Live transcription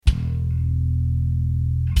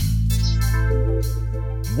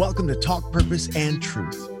Welcome to Talk Purpose and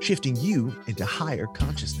Truth, shifting you into higher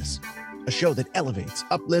consciousness. A show that elevates,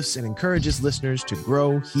 uplifts, and encourages listeners to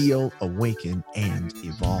grow, heal, awaken, and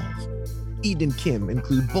evolve. Eden and Kim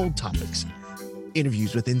include bold topics,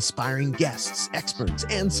 interviews with inspiring guests, experts,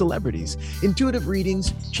 and celebrities, intuitive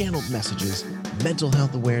readings, channeled messages, mental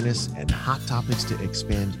health awareness, and hot topics to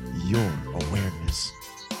expand your awareness.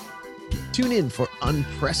 Tune in for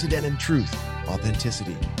unprecedented truth,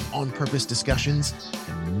 authenticity, on-purpose discussions,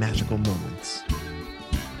 and magical moments.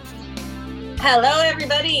 Hello,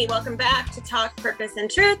 everybody. Welcome back to Talk Purpose and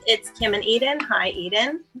Truth. It's Kim and Eden. Hi,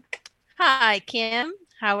 Eden. Hi, Kim.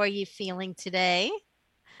 How are you feeling today?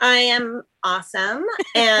 I am awesome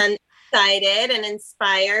and excited and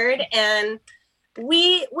inspired. And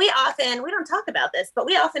we don't talk about this, but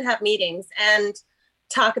we often have meetings and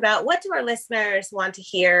talk about what do our listeners want to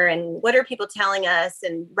hear and what are people telling us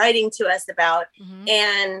and writing to us about. Mm-hmm.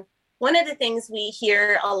 And one of the things we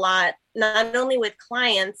hear a lot, not only with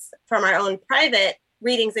clients from our own private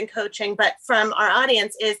readings and coaching, but from our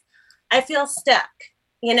audience is, I feel stuck.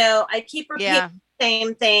 You know, I keep repeating the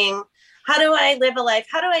same thing. How do I live a life?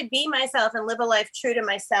 How do I be myself and live a life true to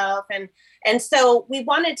myself? And so we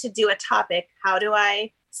wanted to do a topic. How do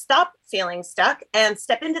I stop feeling stuck and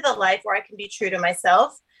step into the life where I can be true to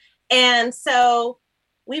myself? And so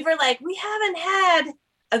we were like, we haven't had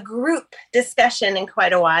a group discussion in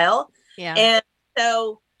quite a while. Yeah. And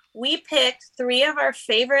so we picked 3 of our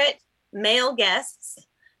favorite male guests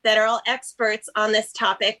that are all experts on this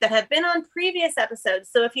topic that have been on previous episodes.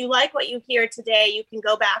 So if you like what you hear today, you can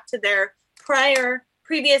go back to their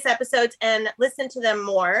previous episodes and listen to them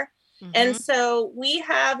more. Mm-hmm. And so we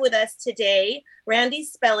have with us today, Randy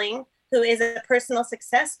Spelling, who is a personal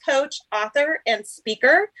success coach, author, and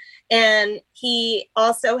speaker. And he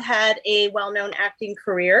also had a well-known acting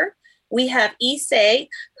career. We have Issei,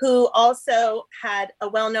 who also had a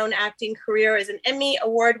well-known acting career as an Emmy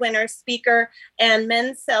Award winner, speaker, and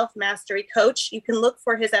men's self-mastery coach. You can look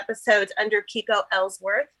for his episodes under Kiko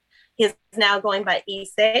Ellsworth. He is now going by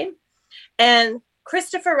Issei. And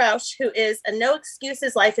Christopher Rausch, who is a No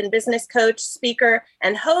Excuses Life and Business coach, speaker,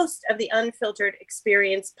 and host of the Unfiltered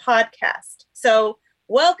Experience podcast. So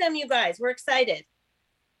welcome, you guys. We're excited.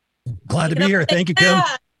 Glad to be here. Thank you, Kim.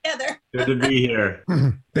 Together. Good to be here.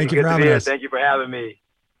 Thank you for having us. Thank you for having me.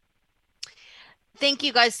 Thank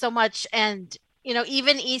you guys so much. And, you know,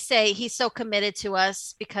 even Issei, he's so committed to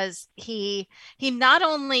us because he not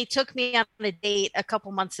only took me on a date a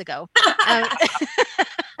couple months ago.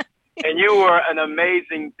 And you were an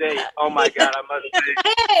amazing date. Oh my God, I must say.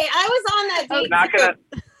 Hey, I was on that date. I'm not gonna.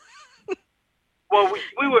 Well,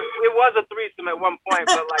 we were. It was a threesome at one point,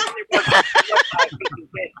 but like it wasn't.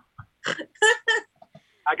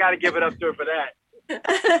 I got to give it up to her for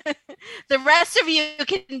that. The rest of you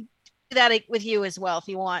can do that with you as well if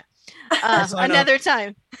you want. Another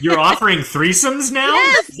time. You're offering threesomes now?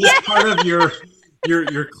 Yes, yes. Part of your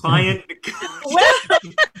client.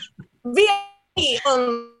 VIP.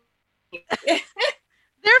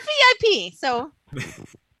 They're VIP, so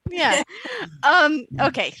yeah.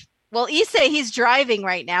 Okay. Well, Issei, he's driving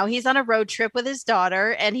right now. He's on a road trip with his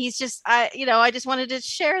daughter, and he's just, I just wanted to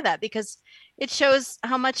share that because it shows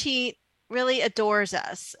how much he really adores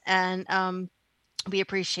us, and we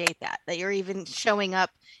appreciate that you're even showing up,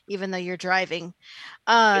 even though you're driving.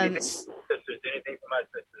 Anything for my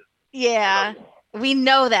sisters. Yeah, we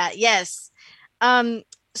know that. Yes.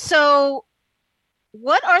 So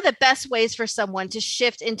what are the best ways for someone to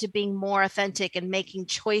shift into being more authentic and making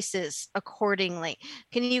choices accordingly?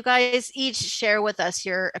 Can you guys each share with us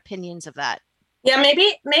your opinions of that? Yeah,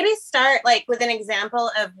 maybe start like with an example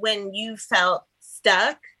of when you felt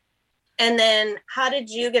stuck, and then how did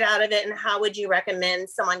you get out of it, and how would you recommend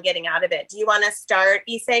someone getting out of it? Do you want to start,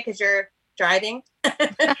 Issei, because you're driving?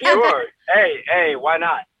 Sure. Hey, why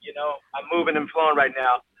not? You know, I'm moving and flowing right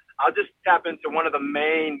now. I'll just tap into one of the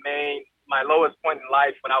my lowest point in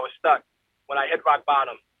life when I was stuck, when I hit rock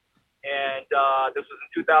bottom. And this was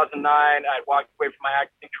in 2009. I walked away from my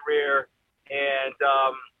acting career, and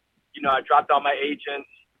I dropped all my agents,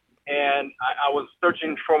 and I was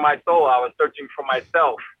searching for my soul. I was searching for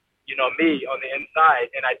myself, me on the inside,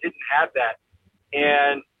 and I didn't have that.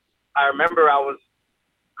 And I remember I was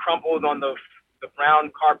crumpled on the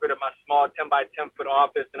brown carpet of my small 10 by 10 foot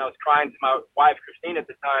office, and I was crying to my wife, Christine, at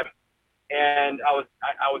the time. And I was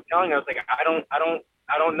telling her, I was like, I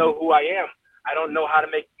don't know who I am. I don't know how to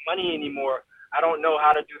make money anymore. I don't know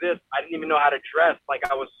how to do this. I didn't even know how to dress. Like,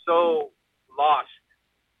 I was so lost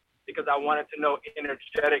because I wanted to know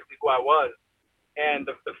energetically who I was. And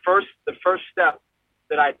the first step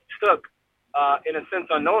that I took, in a sense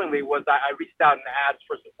unknowingly, was I reached out and asked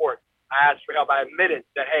for support. I asked for help. I admitted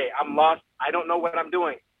that, hey, I'm lost. I don't know what I'm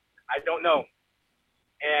doing. I don't know.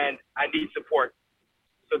 And I need support.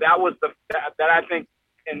 So that was that I think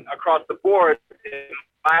across the board, in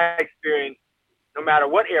my experience, no matter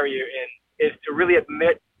what area you're in, is to really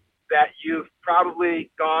admit that you've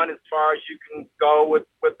probably gone as far as you can go with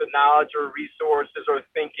the knowledge or resources or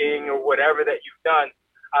thinking or whatever that you've done.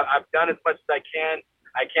 I've done as much as I can.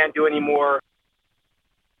 I can't do any more.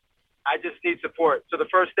 I just need support. So the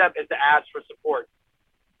first step is to ask for support.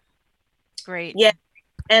 Great. Yeah.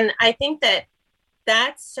 And I think that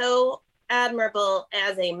that's so admirable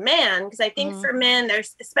as a man, because I think for men,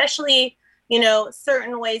 there's especially,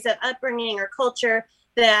 certain ways of upbringing or culture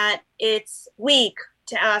that it's weak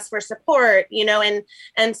to ask for support,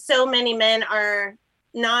 and so many men are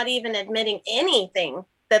not even admitting anything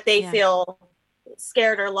that they feel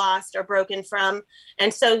scared or lost or broken from.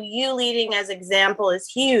 And so you leading as example is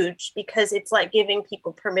huge, because it's like giving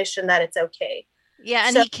people permission that it's okay. Yeah.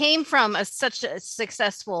 And he came from such a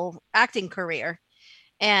successful acting career,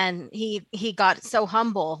 and he got so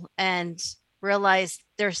humble and realized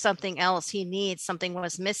there's something else he needs, something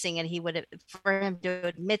was missing, and for him to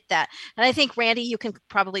admit that. And I think, Randy, you can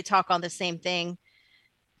probably talk on the same thing.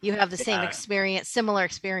 You have the same experience, similar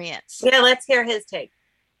experience. Yeah, let's hear his take.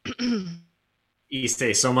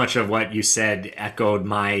 Issei, so much of what you said echoed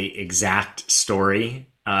my exact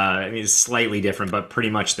story. It's slightly different, but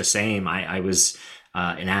pretty much the same. I was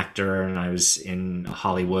an actor, and I was in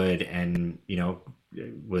Hollywood, and,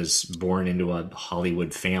 was born into a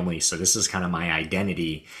Hollywood family. So this is kind of my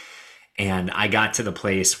identity. And I got to the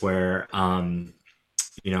place where, I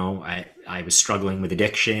was struggling with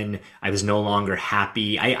addiction. I was no longer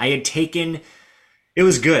happy. I had taken, it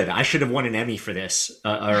was good. I should have won an Emmy for this,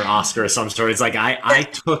 or Oscar of some sort. It's like, I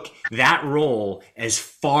took that role as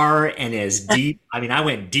far and as deep. I mean, I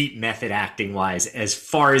went deep method acting wise, as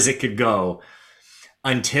far as it could go,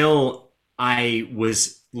 until I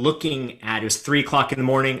was looking at, it was 3:00 in the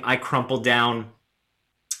morning. I crumpled down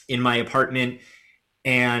in my apartment,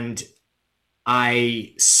 and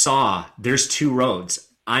I saw there's two roads.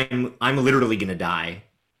 I'm literally going to die,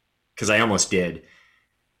 because I almost did,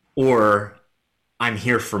 or I'm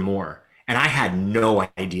here for more. And I had no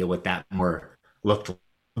idea what that more looked like,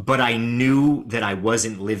 but I knew that I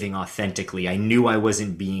wasn't living authentically. I knew I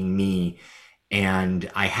wasn't being me. And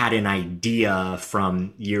I had an idea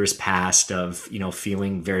from years past of,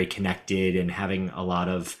 feeling very connected and having a lot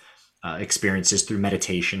of experiences through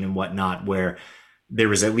meditation and whatnot, where there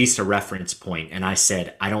was at least a reference point. And I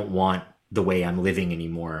said, I don't want the way I'm living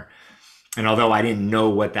anymore. And although I didn't know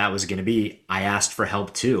what that was going to be, I asked for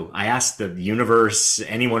help too. I asked the universe,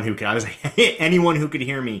 anyone who could, I was like, anyone who could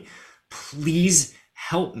hear me, please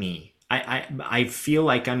help me. I feel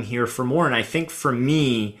like I'm here for more. And I think for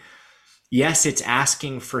me, yes, it's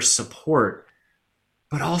asking for support,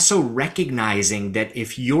 but also recognizing that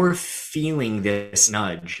if you're feeling this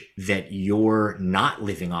nudge that you're not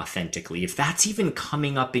living authentically, if that's even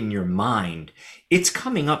coming up in your mind, it's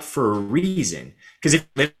coming up for a reason. Because if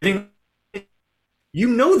living, you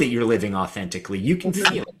know that you're living authentically, you can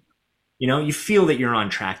feel it. You feel that you're on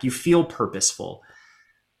track, you feel purposeful.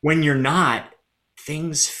 When you're not,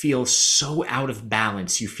 things feel so out of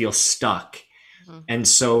balance, you feel stuck. And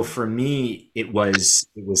so for me, it was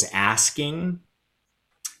asking.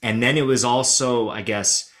 And then it was also, I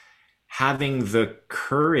guess, having the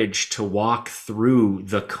courage to walk through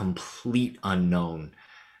the complete unknown.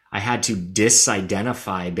 I had to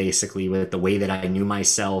disidentify basically with the way that I knew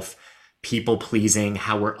myself, people pleasing,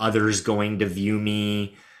 how were others going to view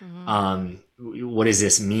me? What does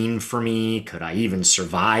this mean for me? Could I even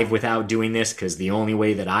survive without doing this? Because the only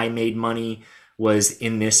way that I made money was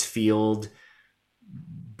in this field.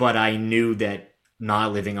 But I knew that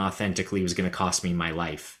not living authentically was going to cost me my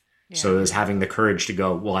life. Yeah. So it was having the courage to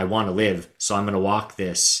go, well, I want to live, so I'm going to walk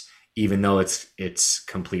this, even though it's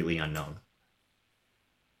completely unknown.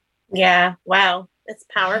 Yeah. Wow. It's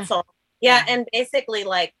powerful. Yeah. And basically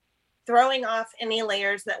like throwing off any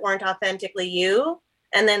layers that weren't authentically you,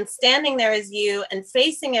 and then standing there as you and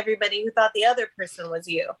facing everybody who thought the other person was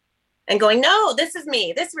you, and going, no, this is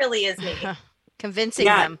me. This really is me. Convincing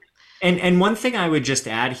them. And one thing I would just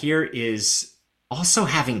add here is also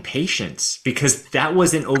having patience, because that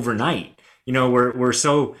wasn't overnight.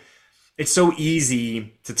 It's so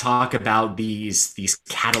easy to talk about these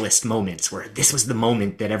catalyst moments where this was the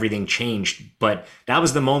moment that everything changed, but that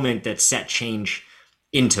was the moment that set change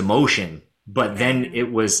into motion. But then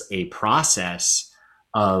it was a process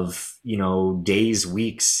of, days,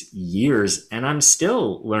 weeks, years, and I'm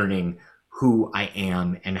still learning who I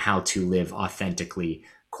am and how to live authentically.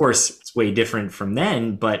 Of course, it's way different from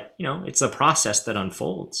then, but it's a process that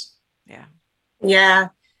unfolds. Yeah.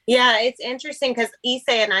 Yeah. It's interesting because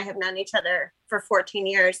Issei and I have known each other for 14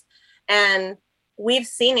 years, and we've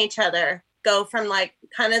seen each other go from like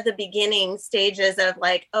kind of the beginning stages of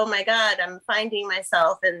like, oh my God, I'm finding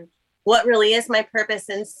myself and what really is my purpose,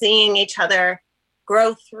 and seeing each other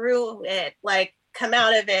grow through it, like come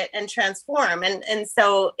out of it and transform. And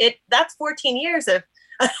so that's 14 years of,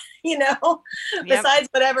 besides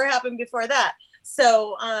whatever happened before that.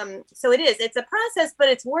 So it's a process, but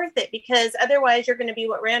it's worth it, because otherwise you're going to be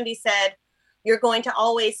what Randy said. You're going to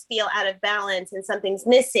always feel out of balance and something's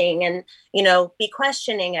missing, and, be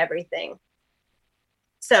questioning everything.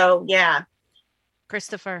 So, yeah.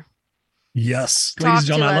 Christopher. Yes, ladies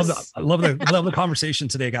and gentlemen, I love the conversation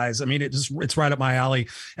today, guys. I mean, it's right up my alley.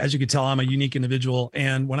 As you can tell, I'm a unique individual,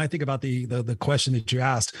 and when I think about the question that you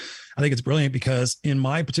asked, I think it's brilliant, because in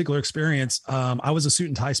my particular experience, I was a suit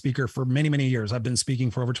and tie speaker for many, many years. I've been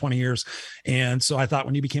speaking for over 20 years, and so I thought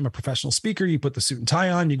when you became a professional speaker, you put the suit and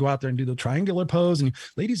tie on, you go out there and do the triangular pose, and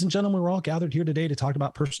ladies and gentlemen, we're all gathered here today to talk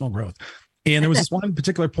about personal growth. And there was this one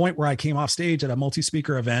particular point where I came off stage at a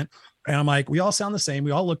multi-speaker event, and I'm like, we all sound the same. We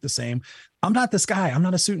all look the same. I'm not this guy. I'm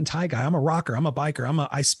not a suit and tie guy. I'm a rocker. I'm a biker.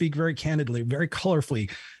 I speak very candidly, very colorfully,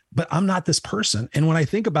 but I'm not this person. And when I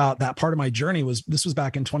think about that part of my journey, this was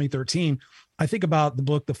back in 2013. I think about the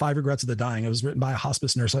book, The 5 Regrets of the Dying. It was written by a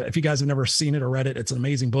hospice nurse. If you guys have never seen it or read it, it's an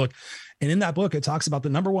amazing book. And in that book, it talks about the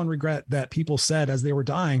number one regret that people said as they were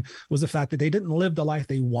dying was the fact that they didn't live the life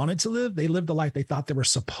they wanted to live. They lived the life they thought they were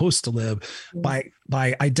supposed to live by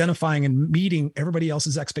identifying and meeting everybody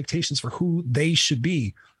else's expectations for who they should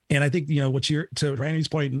be. And I think, to Randy's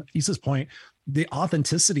point and Issa's point, the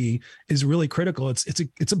authenticity is really critical.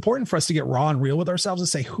 It's important for us to get raw and real with ourselves and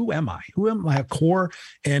say, who am I? Who am I at core?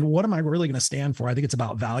 And what am I really going to stand for? I think it's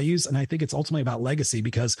about values. And I think it's ultimately about legacy,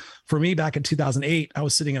 because for me, back in 2008, I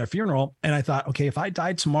was sitting at a funeral and I thought, okay, if I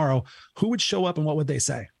died tomorrow, who would show up and what would they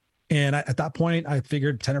say? And at that point, I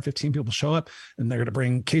figured 10 or 15 people show up and they're going to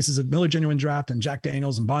bring cases of Miller Genuine Draft and Jack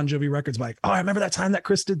Daniels and Bon Jovi records. Like, oh, I remember that time that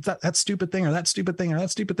Chris did that stupid thing or that stupid thing or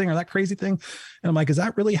that stupid thing or that crazy thing. And I'm like, is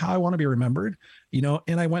that really how I want to be remembered? And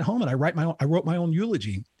I went home and I wrote my own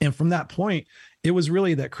eulogy. And from that point, it was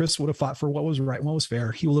really that Chris would have fought for what was right and what was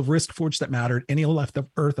fair. He will have risked for that mattered, and he'll left the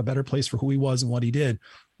earth a better place for who he was and what he did.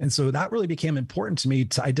 And so that really became important to me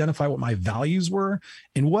to identify what my values were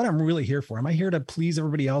and what I'm really here for. Am I here to please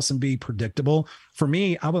everybody else and be predictable? For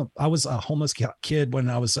me, I was a homeless kid when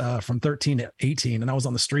I was from 13 to 18, and I was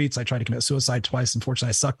on the streets. I tried to commit suicide twice. Unfortunately,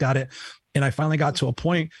 I sucked at it. And I finally got to a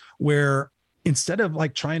point where instead of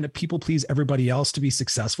like trying to people please everybody else to be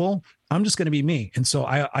successful, I'm just going to be me. And so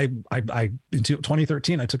I in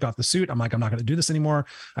 2013, I took off the suit. I'm like, I'm not going to do this anymore.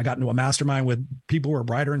 I got into a mastermind with people who are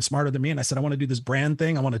brighter and smarter than me. And I said, I want to do this brand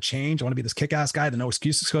thing. I want to change. I want to be this kick-ass guy, the no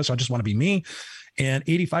excuses coach. I just want to be me. And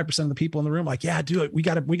 85% of the people in the room, like, yeah, do it.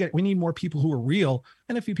 We need more people who are real.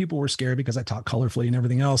 And a few people were scared because I talk colorfully and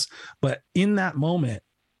everything else. But in that moment,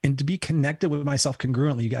 and to be connected with myself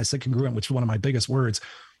congruently, you guys said congruent, which is one of my biggest words.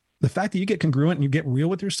 The fact that you get congruent and you get real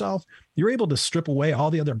with yourself, you're able to strip away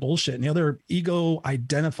all the other bullshit and the other ego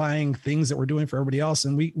identifying things that we're doing for everybody else.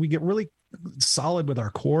 And we get really solid with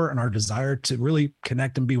our core and our desire to really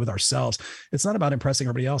connect and be with ourselves. It's not about impressing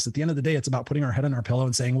everybody else. At the end of the day, it's about putting our head on our pillow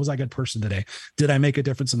and saying, was I a good person today? Did I make a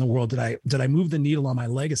difference in the world? Did I move the needle on my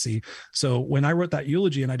legacy? So when I wrote that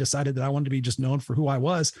eulogy and I decided that I wanted to be just known for who I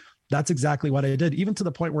was, that's exactly what I did, even to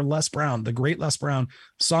the point where Les Brown, the great Les Brown,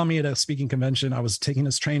 saw me at a speaking convention. I was taking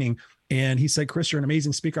his training and he said, Chris, you're an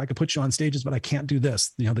amazing speaker. I could put you on stages, but I can't do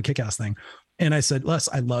this, the kick-ass thing. And I said, Les,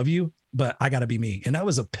 I love you, but I got to be me. And that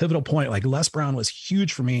was a pivotal point. Like Les Brown was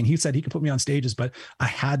huge for me. And he said he could put me on stages, but I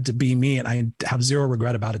had to be me. And I have zero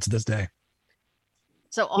regret about it to this day.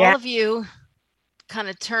 So all of you kind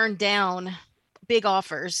of turned down big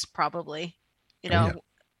offers, probably,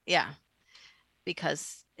 yeah,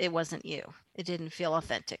 because it wasn't you. It didn't feel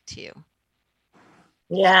authentic to you.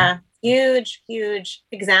 Yeah, huge, huge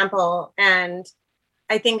example. And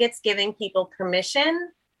I think it's giving people permission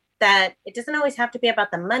that it doesn't always have to be about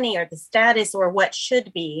the money or the status or what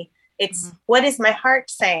should be. It's what is my heart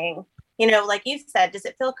saying? Like you said, does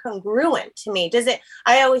it feel congruent to me?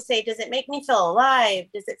 I always say, does it make me feel alive?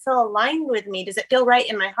 Does it feel aligned with me? Does it feel right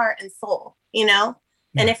in my heart and soul? And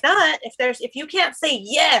if not, if you can't say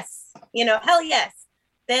yes, hell yes,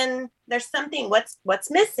 then there's something,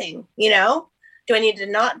 what's missing, do I need to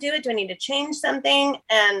not do it? Do I need to change something?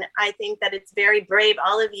 And I think that it's very brave.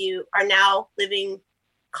 All of you are now living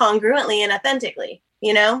congruently and authentically,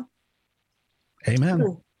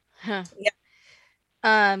 Amen. Huh.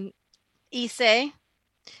 Yeah. Issei,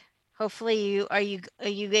 hopefully are you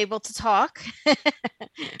able to talk?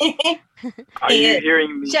 Are you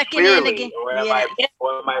hearing me checking clearly, in again?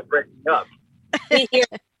 or am I breaking up? We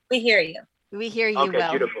hear you. We hear you Okay,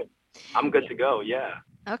 well. beautiful. I'm good to go. Yeah.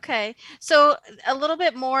 Okay. So a little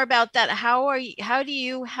bit more about that. How do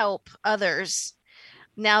you help others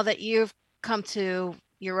now that you've come into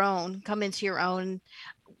your own?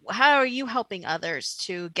 How are you helping others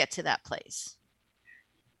to get to that place?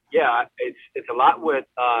 Yeah, it's a lot what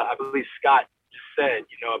I believe Scott just said,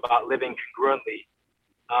 about living congruently.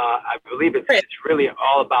 I believe it's really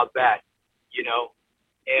all about that,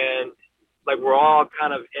 and like we're all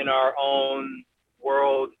kind of in our own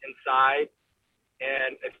world inside,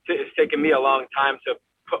 and it's taken me a long time to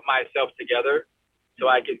put myself together so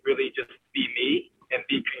I could really just be me and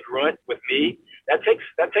be congruent with me. That takes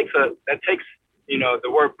the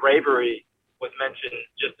word bravery was mentioned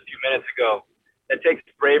just a few minutes ago. It takes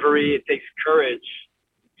bravery, it takes courage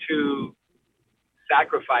to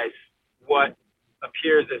sacrifice what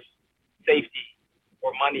appears as safety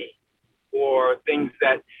or money or things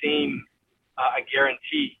that seem a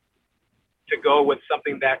guarantee, to go with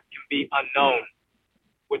something that can be unknown,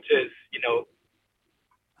 which is,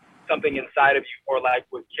 something inside of you, or like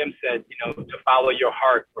what Kim said, to follow your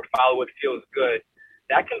heart or follow what feels good.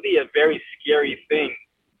 That can be a very scary thing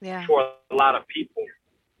for a lot of people.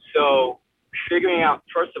 So figuring out,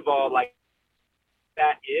 first of all, like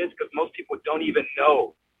that is, because most people don't even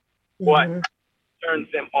know what turns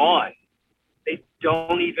them on. They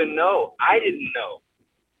don't even know. I didn't know.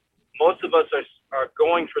 Most of us are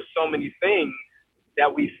going for so many things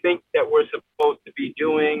that we think that we're supposed to be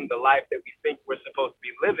doing, the life that we think we're supposed to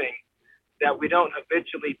be living, that we don't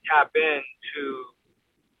habitually tap into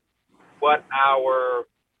what our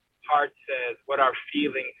heart says, what our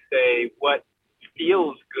feelings say, what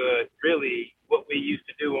feels good, really, what we used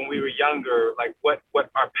to do when we were younger, like what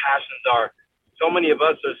our passions are. So many of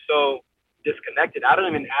us are so disconnected. I don't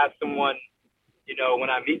even ask someone, when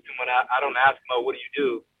I meet someone, I don't ask them, oh, what do you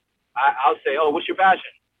do? I'll say, oh, what's your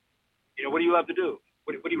passion? What do you love to do?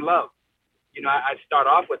 What do you love? I start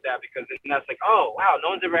off with that, because then that's like, oh, wow, no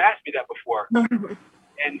one's ever asked me that before.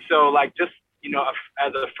 And so like, just,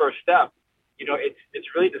 as a first step, it's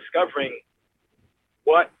really discovering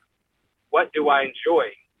what do I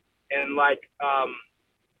enjoy? And like,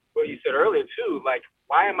 what you said earlier too, like,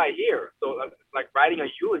 why am I here? So like writing a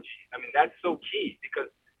eulogy, I mean, that's so key, because,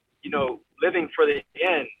 living for the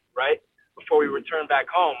end, right? Before we return back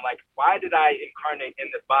home, like, why did I incarnate in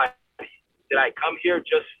this body? Did I come here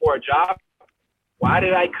just for a job? Why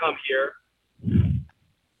did I come here?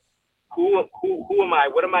 Who am I?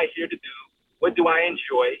 What am I here to do? What do I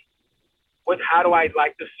enjoy? How do I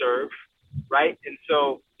like to serve? Right? And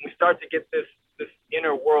so we start to get this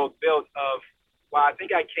inner world built of, well, I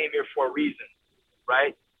think I came here for a reason,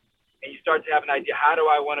 right? And you start to have an idea, how do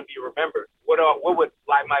I want to be remembered? What would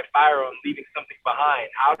light my fire on leaving something behind?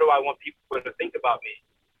 How do I want people to think about me?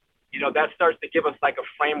 That starts to give us like a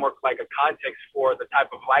framework, like a context for the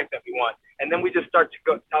type of life that we want. And then we just start to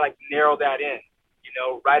go to like narrow that in.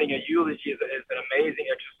 Writing a eulogy is an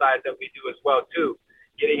amazing exercise that we do as well too.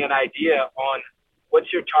 Getting an idea on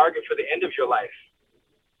what's your target for the end of your life,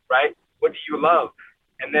 right? What do you love?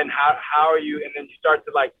 And then how are you? And then you start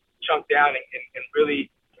to like chunk down and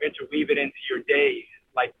really interweave it into your days.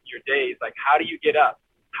 Like how do you get up?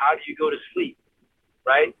 How do you go to sleep?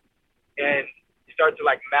 Right? And you start to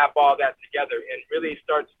like map all that together, and really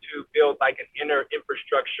starts to build like an inner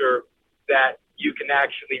infrastructure that you can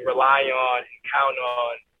actually rely on and count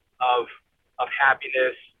on, of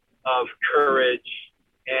happiness, of courage.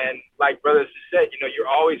 And like brothers just said,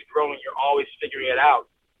 you're always growing, you're always figuring it out.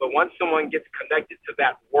 But once someone gets connected to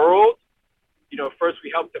that world, first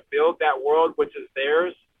we help to build that world, which is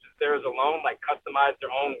theirs alone, like customize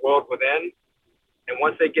their own world within. And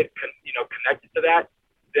once they get connected to that,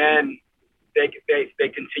 then they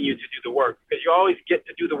continue to do the work, because you always get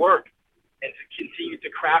to do the work and to continue to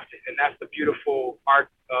craft it. And that's the beautiful art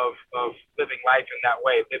of living life in that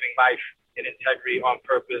way, living life in integrity, on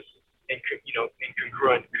purpose, and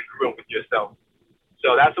congruent with yourself.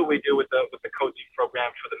 So that's what we do with the coaching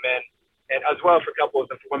program for the men, and as well for couples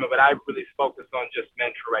and for women. But I really focus on just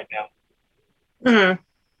men for right now.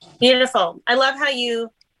 Beautiful. I love how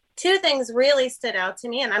two things really stood out to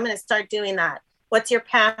me, and I'm going to start doing that. What's your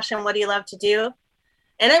passion? What do you love to do?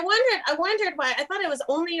 And I wondered why. I thought it was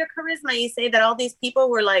only your charisma. You say that all these people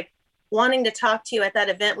were like wanting to talk to you at that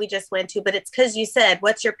event we just went to, but it's because you said,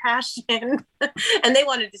 what's your passion? And they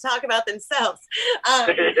wanted to talk about themselves.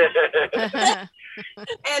 And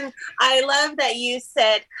I love that you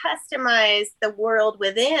said customize the world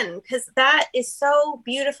within, because that is so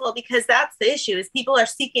beautiful, because that's the issue, is people are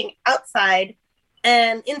seeking outside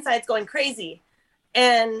and inside's going crazy.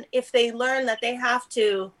 And if they learn that they have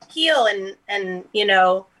to heal and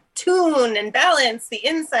tune and balance the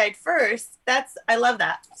inside first, I love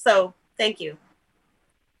that. So thank you.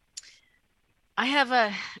 I have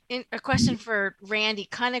a question for Randy,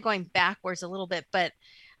 kind of going backwards a little bit, but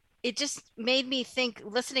it just made me think,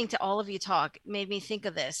 listening to all of you talk, made me think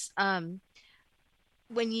of this.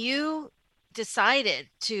 When you decided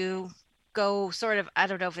to go sort of, I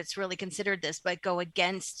don't know if it's really considered this, but go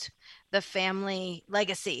against the family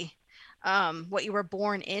legacy, what you were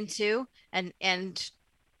born into, and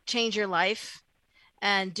change your life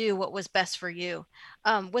and do what was best for you.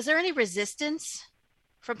 Was there any resistance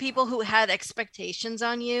from people who had expectations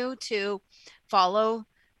on you to follow,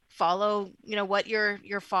 what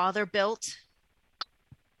your father built?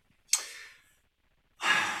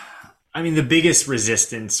 I mean, the biggest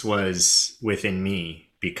resistance was within me,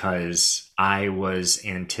 because I was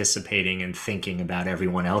anticipating and thinking about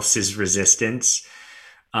everyone else's resistance.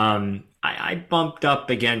 I bumped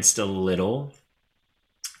up against a little.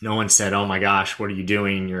 No one said, "Oh my gosh, what are you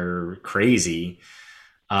doing? You're crazy."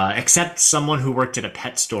 Except someone who worked at a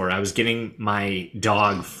pet store. I was getting my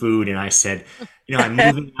dog food, and I said, I'm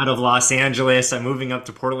moving out of Los Angeles. I'm moving up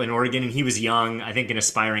to Portland, Oregon. And he was young, I think an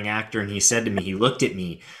aspiring actor. And he said to me, he looked at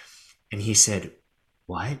me and he said,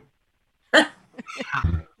 "What?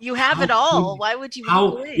 You have it all. Why would you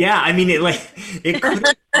walk away?" Yeah, I mean, it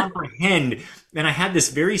couldn't comprehend. And I had this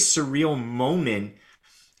very surreal moment,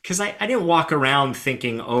 because I didn't walk around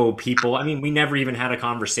thinking, oh, people, I mean, we never even had a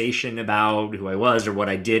conversation about who I was or what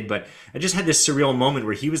I did, but I just had this surreal moment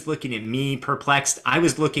where he was looking at me perplexed. I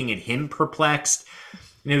was looking at him perplexed.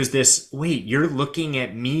 And it was this, wait, you're looking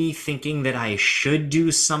at me thinking that I should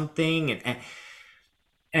do something?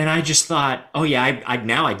 And I just thought, oh yeah,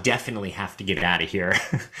 now I definitely have to get out of here.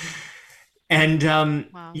 And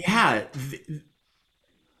Wow. yeah,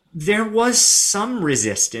 there was some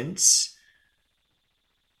resistance,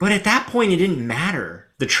 but at that point it didn't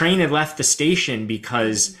matter. The train had left the station,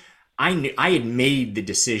 because I knew, I had made the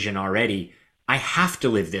decision already. I have to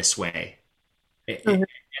live this way. And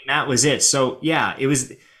that was it. So yeah, it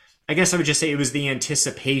was, I guess I would just say it was the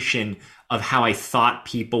anticipation of how I thought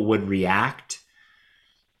people would react.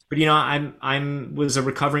 But I was a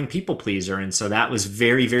recovering people pleaser, and so that was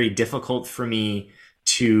very, very difficult for me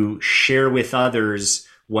to share with others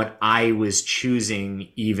what I was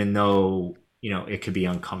choosing, even though it could be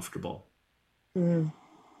uncomfortable.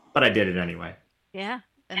 But I did it anyway. Yeah,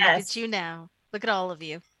 and yes. Look at you now. Look at all of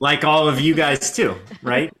you. Like all of you guys too,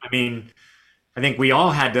 right? I mean, I think we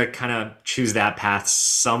all had to kind of choose that path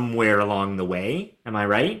somewhere along the way. Am I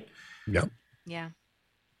right? Yep. Yeah.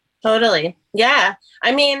 Totally. Yeah.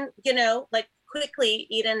 I mean, like quickly,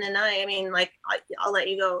 Eden and I mean, like, I'll let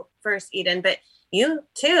you go first, Eden, but you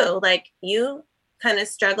too, like you kind of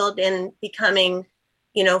struggled in becoming,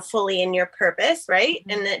 fully in your purpose, right?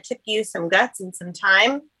 Mm-hmm. And it took you some guts and some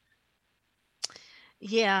time.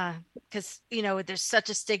 Yeah. Because, there's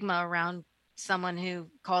such a stigma around someone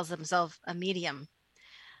who calls themselves a medium.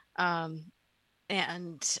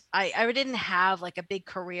 And I didn't have like a big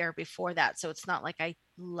career before that. So it's not like I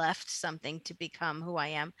left something to become who I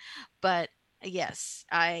am. But yes,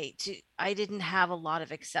 I didn't have a lot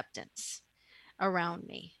of acceptance around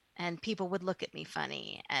me, and people would look at me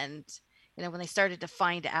funny. And, when they started to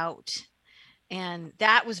find out, and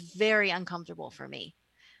that was very uncomfortable for me.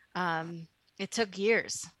 It took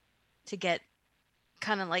years to get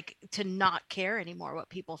kind of like to not care anymore what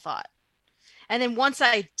people thought. And then once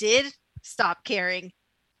I did stop caring,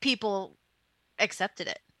 people accepted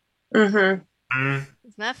it. Mm-hmm.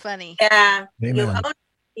 Isn't that funny? Yeah.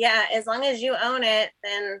 Yeah. As long as you own it,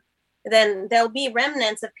 then there'll be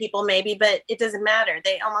remnants of people maybe, but it doesn't matter.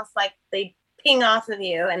 They almost like they ping off of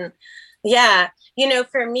you. And yeah,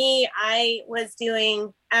 for me, I was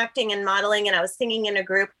doing acting and modeling, and I was singing in a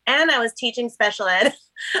group, and I was teaching special ed.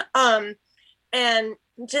 And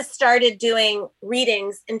just started doing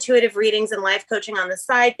readings, intuitive readings and life coaching on the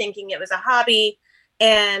side, thinking it was a hobby.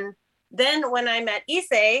 And then when I met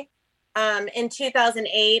Issei in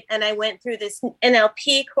 2008, and I went through this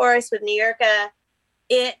NLP course with Niyurka,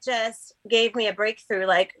 it just gave me a breakthrough.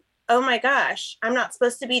 Like, oh my gosh, I'm not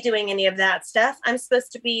supposed to be doing any of that stuff. I'm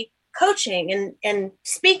supposed to be coaching and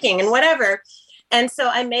speaking and whatever. And so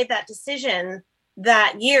I made that decision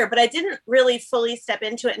that year, but I didn't really fully step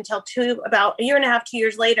into it until about a year and a half, 2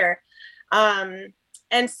 years later. And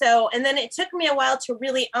then it took me a while to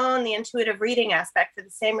really own the intuitive reading aspect for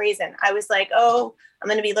the same reason. I was like, oh, I'm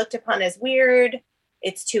going to be looked upon as weird.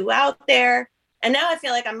 It's too out there. And now I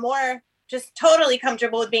feel like I'm more just totally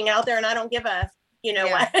comfortable with being out there, and I don't give a,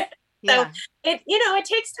 what. So it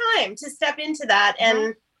takes time to step into that.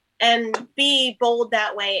 and be bold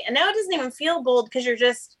that way. And now it doesn't even feel bold because you're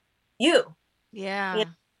just you. Yeah.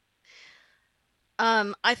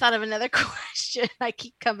 I thought of another question. I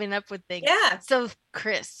keep coming up with things. Yeah. So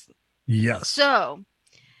Chris. Yes. So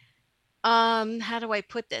how do I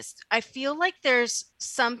put this? I feel like there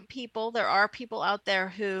are people out there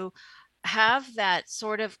who have that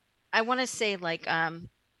sort of, I want to say like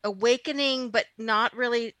awakening, but not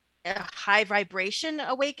really a high vibration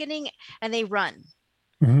awakening, and they run.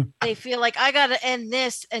 Mm-hmm. They feel like I got to end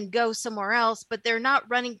this and go somewhere else, but they're not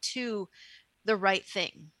running to the right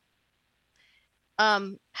thing.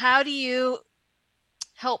 How do you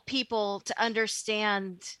help people to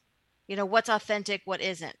understand, what's authentic, what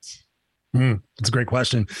isn't? That's a great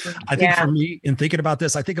question. I think for me, in thinking about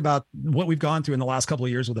this, I think about what we've gone through in the last couple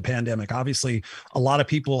of years with the pandemic. Obviously, a lot of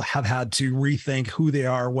people have had to rethink who they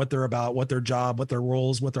are, what they're about, what their job, what their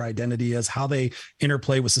roles, what their identity is, how they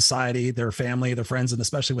interplay with society, their family, their friends, and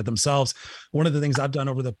especially with themselves. One of the things I've done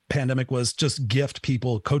over the pandemic was just gift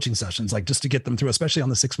people coaching sessions, like just to get them through, especially on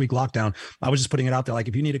the 6-week lockdown. I was just putting it out there. Like,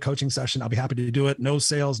 if you need a coaching session, I'll be happy to do it. No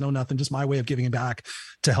sales, no nothing, just my way of giving it back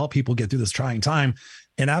to help people get through this trying time.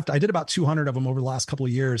 And after I did about 200 of them over the last couple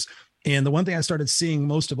of years. And the one thing I started seeing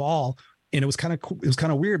most of all, and it was kind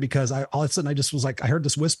of weird because all of a sudden I just was like, I heard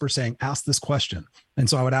this whisper saying, ask this question. And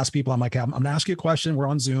so I would ask people, I'm like, I'm going to ask you a question. We're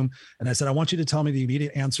on Zoom. And I said, I want you to tell me the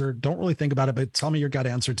immediate answer. Don't really think about it, but tell me your gut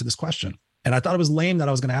answer to this question. And I thought it was lame that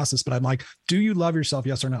I was going to ask this, but I'm like, do you love yourself?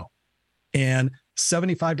 Yes or no? And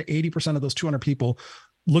 75 to 80% of those 200 people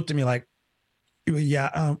looked at me like,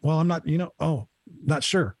 yeah, well, I'm not, not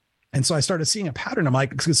sure. And so I started seeing a pattern. I'm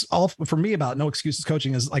like, because all for me about no excuses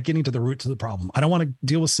coaching is like getting to the root to the problem. I don't want to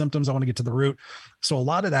deal with symptoms. I want to get to the root. So a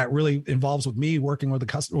lot of that really involves with me working with a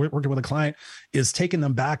customer, working with a client, is taking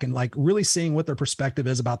them back and like really seeing what their perspective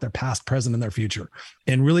is about their past, present, and their future,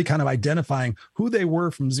 and really kind of identifying who they were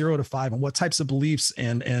from 0 to 5 and what types of beliefs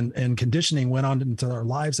and conditioning went on into their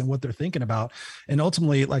lives and what they're thinking about. And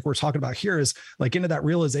ultimately, like we're talking about here, is like into that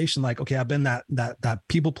realization, like, okay, I've been that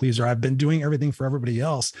people pleaser. I've been doing everything for everybody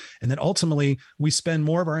else. And then ultimately we spend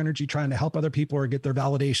more of our energy trying to help other people or get their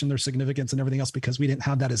validation, their significance, and everything else because we didn't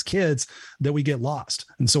have that as kids, that we get lost.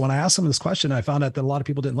 And so when I asked them this question, I found out that a lot of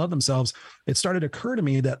people didn't love themselves. It started to occur to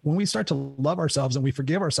me that when we start to love ourselves and we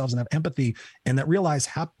forgive ourselves and have empathy, and that realize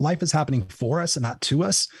life is happening for us and not to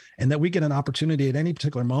us, and that we get an opportunity at any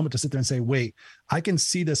particular moment to sit there and say, wait, I can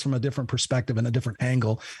see this from a different perspective and a different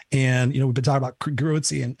angle. And, we've been talking about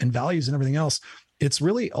congruency and values and everything else. It's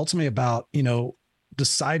really ultimately about,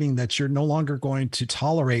 deciding that you're no longer going to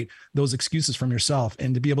tolerate those excuses from yourself,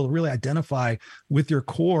 and to be able to really identify with your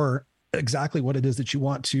core exactly what it is that you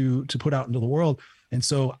want to put out into the world. And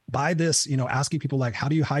so by this, asking people like, how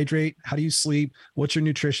do you hydrate? How do you sleep? What's your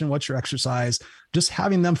nutrition? What's your exercise? Just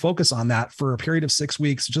having them focus on that for a period of 6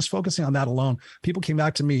 weeks, just focusing on that alone. People came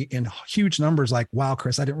back to me in huge numbers like, wow,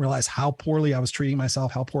 Chris, I didn't realize how poorly I was treating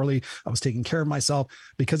myself, how poorly I was taking care of myself.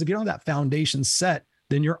 Because if you don't have that foundation set,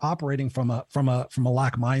 then you're operating from a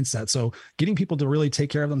lack mindset. So getting people to really take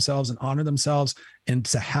care of themselves and honor themselves, and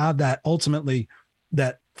to have that ultimately,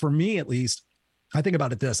 that for me at least, I think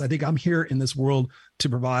about it this, I think I'm here in this world to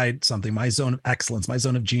provide something, my zone of excellence, my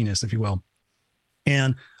zone of genius, if you will.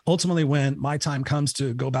 And ultimately, when my time comes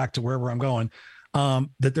to go back to wherever I'm going,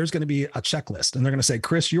 that there's going to be a checklist, and they're going to say,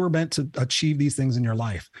 Chris, you were meant to achieve these things in your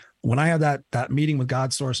life. When I have that meeting with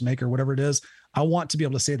God, source, maker, whatever it is, I want to be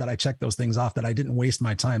able to say that I checked those things off, that I didn't waste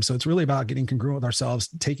my time. So it's really about getting congruent with ourselves,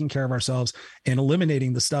 taking care of ourselves, and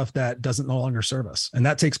eliminating the stuff that doesn't no longer serve us. And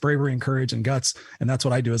that takes bravery and courage and guts. And that's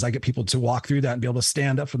what I do, is I get people to walk through that and be able to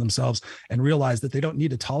stand up for themselves and realize that they don't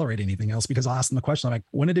need to tolerate anything else. Because I'll ask them the question, I'm like,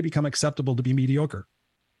 when did it become acceptable to be mediocre?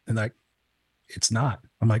 And like, it's not.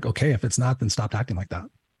 I'm like, okay, if it's not, then stop acting like that.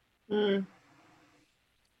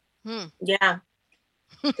 Yeah.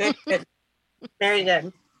 Good. Very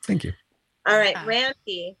good. Thank you. All right,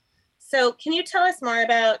 Randy. So can you tell us more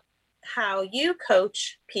about how you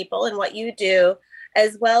coach people and what you do,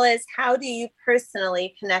 as well as how do you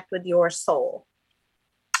personally connect with your soul?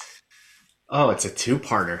 Oh, it's a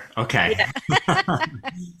two-parter. Okay.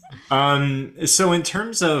 Yeah. So in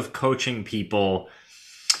terms of coaching people,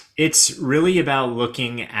 it's really about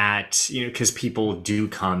looking at, because people do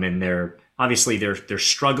come and they're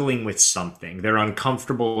struggling with something. They're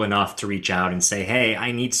uncomfortable enough to reach out and say, hey,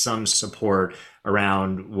 I need some support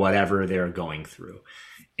around whatever they're going through.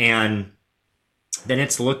 And then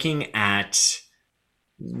it's looking at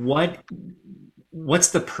what's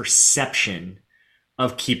the perception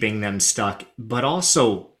of keeping them stuck, but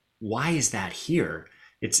also why is that here?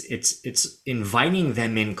 It's inviting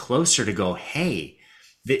them in closer to go, hey,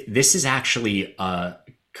 this is actually a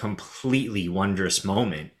completely wondrous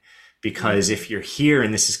moment. Because if you're here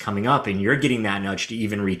and this is coming up and you're getting that nudge to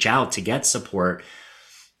even reach out to get support,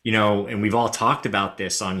 you know, and we've all talked about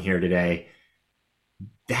this on here today,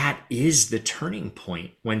 that is the turning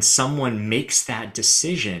point. When someone makes that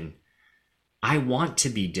decision, I want to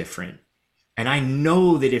be different. And I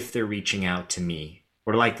know that if they're reaching out to me,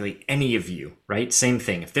 or likely any of you, right? Same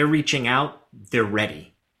thing. If they're reaching out, they're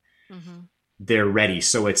ready. Mm-hmm. They're ready.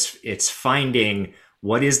 So it's finding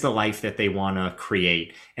what is the life that they want to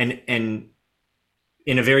create. And in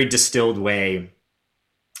a very distilled way,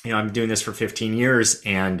 you know, I'm doing this for 15 years,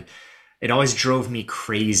 and it always drove me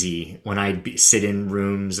crazy when I'd sit in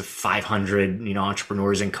rooms of 500, you know,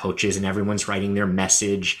 entrepreneurs and coaches, and everyone's writing their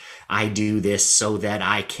message. I do this so that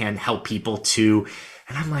I can help people too.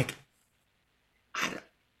 And I'm like,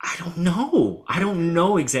 I don't know. I don't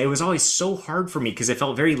know exactly. It was always so hard for me because it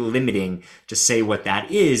felt very limiting to say what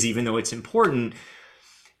that is, even though it's important.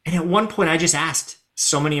 And at one point I just asked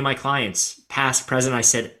so many of my clients, past, present, I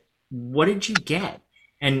said, what did you get?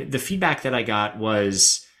 And the feedback that I got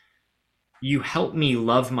was, you helped me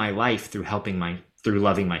love my life through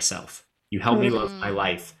loving myself. You helped me love my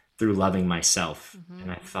life through loving myself. Mm-hmm.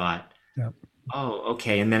 And I thought, oh,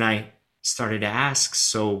 okay. And then I started to ask,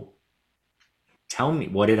 so tell me,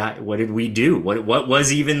 what did we do? What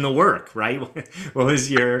was even the work, right? What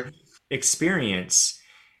was your experience?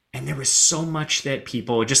 And there was so much that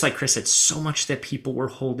people, just like Chris said, so much that people were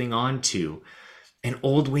holding on to. An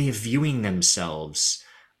old way of viewing themselves,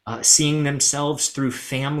 seeing themselves through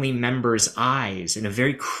family members' eyes in a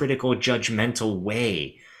very critical, judgmental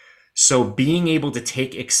way. So being able to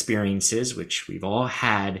take experiences, which we've all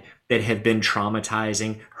had, that have been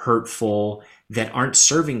traumatizing, hurtful, that aren't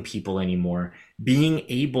serving people anymore, being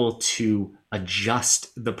able to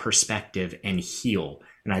adjust the perspective and heal.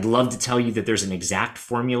 And I'd love to tell you that there's an exact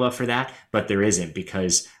formula for that, but there isn't,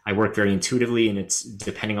 because I work very intuitively, and it's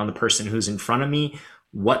depending on the person who's in front of me,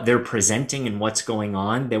 what they're presenting and what's going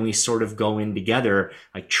on. Then we sort of go in together,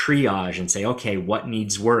 like triage, and say, okay, what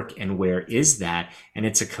needs work and where is that? And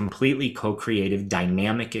it's a completely co-creative,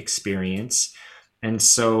 dynamic experience. And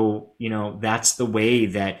so, you know, that's the way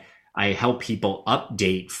that I help people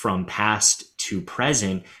update from past to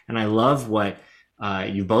present. And I love what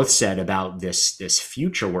you both said about this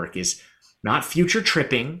future work is not future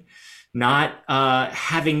tripping, not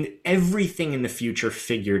having everything in the future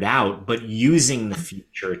figured out, but using the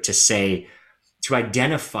future to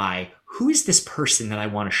identify, who is this person that I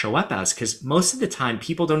want to show up as? Because most of the time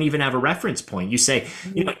people don't even have a reference point. You say,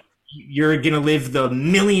 you know, you're going to live the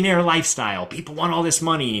millionaire lifestyle. People want all this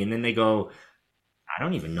money. And then they go, I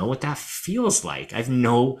don't even know what that feels like. I have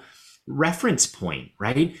no reference point,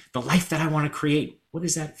 right? The life that I want to create, what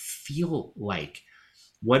does that feel like?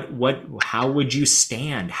 How would you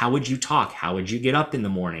stand? How would you talk? How would you get up in the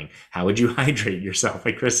morning? How would you hydrate yourself?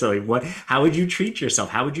 Like Chris said, how would you treat yourself?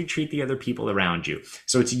 How would you treat the other people around you?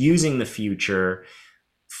 So it's using the future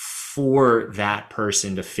for that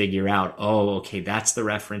person to figure out, oh, okay, that's the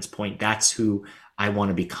reference point. That's who I want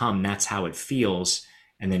to become. That's how it feels.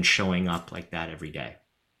 And then showing up like that every day.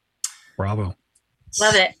 Bravo.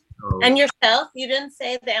 Love it. And yourself, you didn't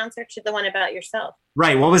say the answer to the one about yourself.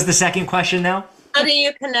 Right. What was the second question now? How do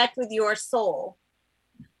you connect with your soul?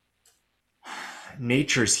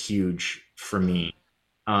 Nature's huge for me.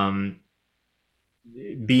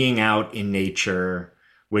 Being out in nature,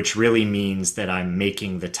 which really means that I'm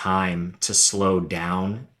making the time to slow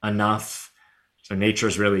down enough. So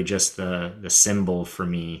nature's really just the symbol for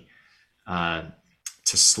me to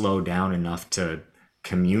slow down enough to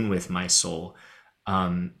commune with my soul.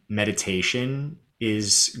 Meditation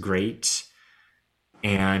is great.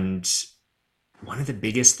 And one of the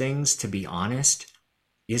biggest things, to be honest,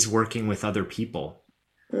 is working with other people.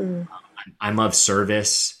 I'm of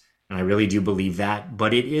service, and I really do believe that,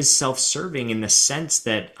 but it is self-serving in the sense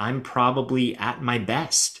that I'm probably at my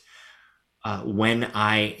best when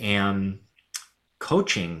I am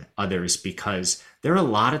coaching others, because there are a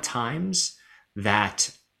lot of times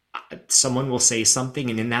that someone will say something,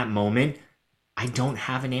 and in that moment, I don't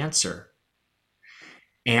have an answer.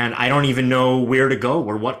 And I don't even know where to go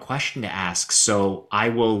or what question to ask. So I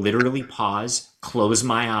will literally pause, close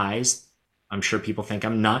my eyes. I'm sure people think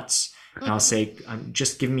I'm nuts. And I'll say,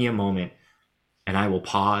 just give me a moment. And I will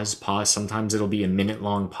pause. Sometimes it'll be a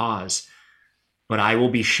minute-long pause. But I will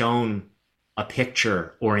be shown a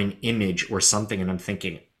picture or an image or something. And I'm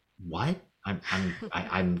thinking, what?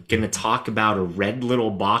 I'm going to talk about a red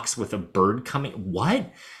little box with a bird coming.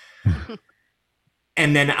 What?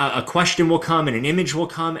 And then a question will come and an image will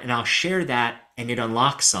come, and I'll share that, and it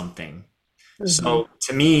unlocks something. Mm-hmm. So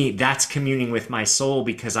to me, that's communing with my soul,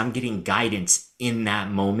 because I'm getting guidance in that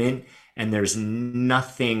moment, and there's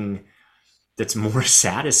nothing that's more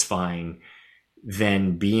satisfying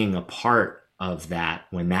than being a part of that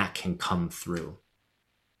when that can come through.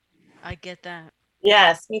 I get that.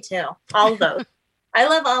 Yes, me too. All those. I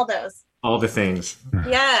love all those. All the things.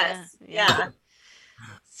 Yes. Yeah.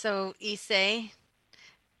 So, Issei,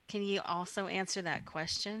 can you also answer that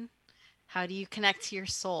question? How do you connect to your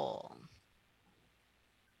soul?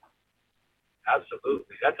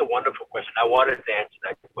 Absolutely. That's a wonderful question. I wanted to answer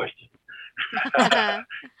that question.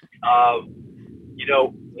 You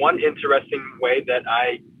know, one interesting way that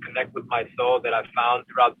I connect with my soul that I found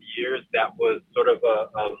throughout the years that was sort of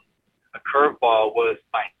a curveball was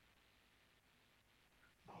by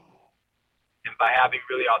having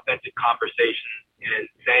really authentic conversations and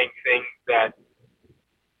saying things that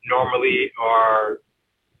normally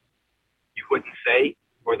you wouldn't say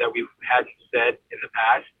or that we hadn't said in the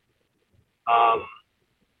past.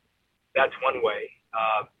 That's one way.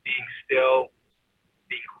 Being still,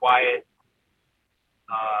 being quiet,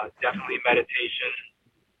 definitely meditation,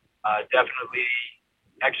 definitely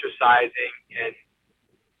exercising and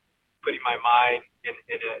putting my mind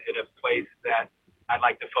in a place that I'd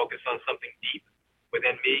like to focus on something deep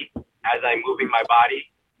within me as I'm moving my body.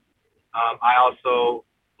 I also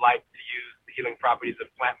like to use the healing properties of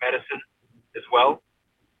plant medicine as well,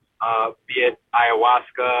 be it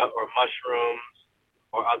ayahuasca or mushrooms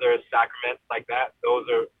or other sacraments like that. Those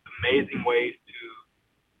are amazing ways to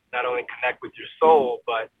not only connect with your soul,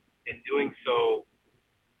 but in doing so,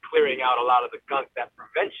 clearing out a lot of the gunk that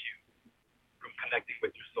prevents you from connecting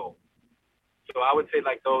with your soul. So I would say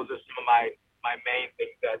like those are some of my main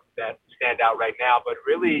things that stand out right now. But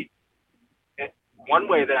really,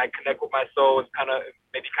 one way that I connect with my soul is kind of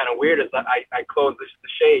weird is that I close the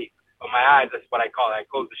shade on my eyes. That's what I call it. I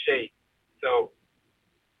close the shade. So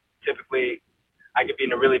typically I could be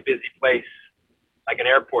in a really busy place, like an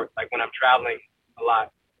airport, like when I'm traveling a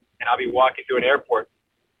lot, and I'll be walking through an airport.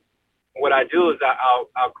 What I do is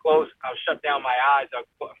I'll shut down my eyes. I'm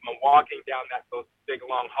walking down those big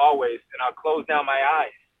long hallways, and I'll close down my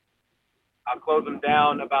eyes. I'll close them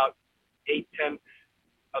down about 8/10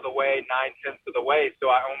 of the way, 9/10 of the way, so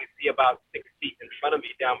I only see about 6 feet in front of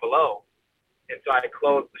me down below. And so I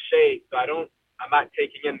close the shade, so I'm not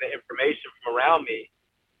taking in the information from around me.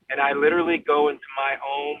 And I literally go into my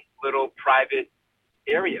own little private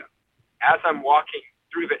area. As I'm walking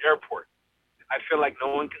through the airport, I feel like no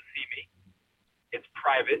one can see me. It's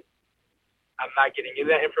private. I'm not getting any of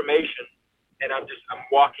that information. And I'm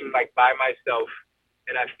walking like by myself.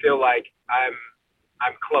 And I feel like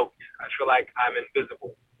I'm cloaked. I feel like I'm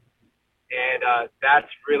invisible. And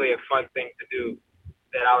that's really a fun thing to do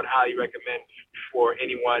that I would highly recommend for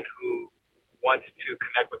anyone who wants to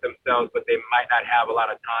connect with themselves, but they might not have a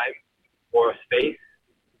lot of time or space,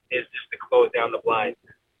 is just to close down the blinds.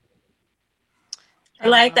 I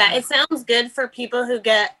like that. It sounds good for people who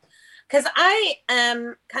because I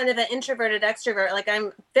am kind of an introverted extrovert. Like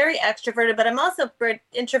I'm very extroverted, but I'm also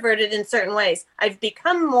introverted in certain ways. I've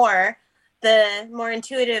become the more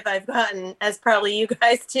intuitive I've gotten, as probably you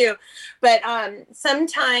guys too. But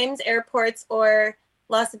sometimes airports or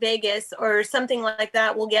Las Vegas or something like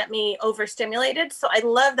that will get me overstimulated. So I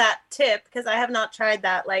love that tip because I have not tried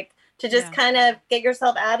that, like to just kind of get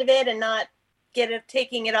yourself out of it and not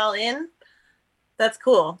taking it all in. That's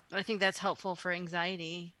cool. I think that's helpful for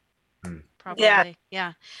anxiety. Probably.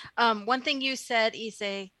 Yeah. One thing you said,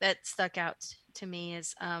 Issei, that stuck out to me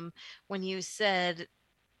is when you said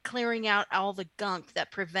clearing out all the gunk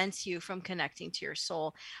that prevents you from connecting to your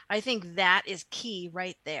soul. I think that is key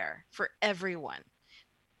right there for everyone.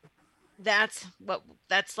 That's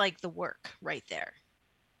like the work right there.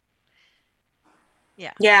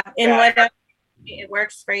 Yeah. Yeah. And whatever it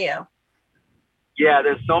works for you. Yeah,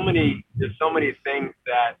 there's so many things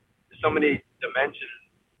so many dimensions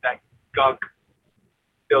that gunk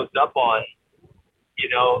builds up on,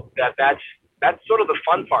 that's sort of the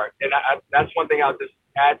fun part. And that's one thing I'll just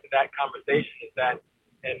add to that conversation is that,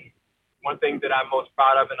 and one thing that I'm most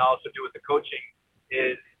proud of and also do with the coaching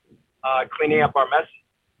is cleaning up our messes.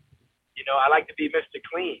 I like to be Mr.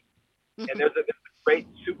 Clean. And there's a great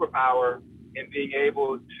superpower in being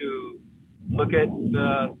able to look at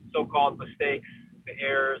the so-called mistakes, the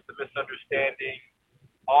errors, the misunderstanding,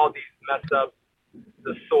 all these mess ups,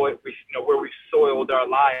 the soil, where we soiled our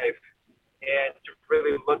life, and to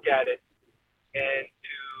really look at it and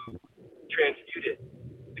to transmute it.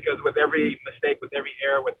 Because with every mistake, with every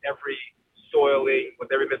error, with every soiling,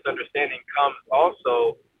 with every misunderstanding comes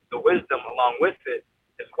also the wisdom along with it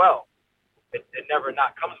as well. It never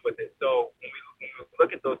not comes with it. So when we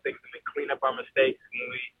look at those things and we clean up our mistakes,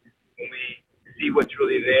 when we see what's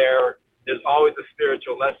really there, there's always a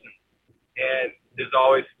spiritual lesson And there's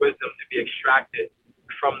always wisdom to be extracted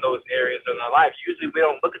from those areas in our life. Usually we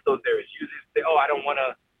don't look at those areas. Usually we say, oh, I don't want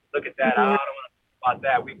to look at that. I don't want to think about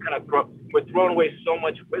that. We're throwing away so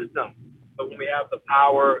much wisdom. But when we have the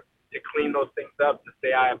power to clean those things up, to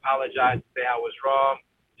say, I apologize, to say I was wrong,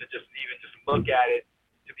 to just look at it,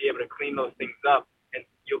 to be able to clean those things up, and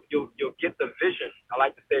you'll get the vision. I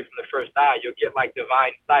like to say from the first eye, you'll get like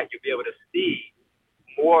divine sight. You'll be able to see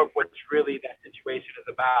more of what's really that situation is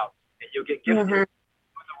about. And you'll get gifted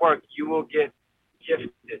for the work. You will get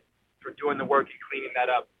gifted for doing the work and cleaning that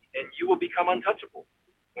up. And you will become untouchable.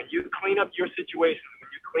 When you clean up your situation, when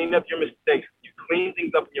you clean up your mistakes, when you clean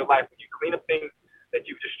things up in your life, when you clean up things that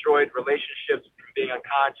you've destroyed, relationships from being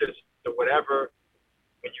unconscious or whatever,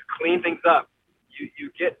 when you clean things up,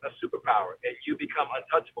 you get a superpower and you become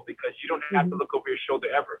untouchable because you don't have to look over your shoulder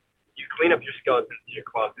ever. You clean up your skeletons in your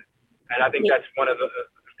closet. And I think that's one of the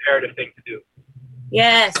imperative things to do.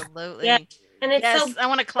 Yes. Absolutely. Yeah. And it's yes, so I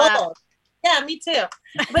want to clap. cool. Yeah, me too.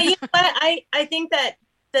 But you know what? I think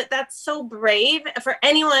that's so brave for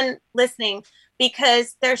anyone listening,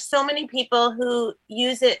 because there's so many people who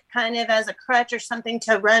use it kind of as a crutch or something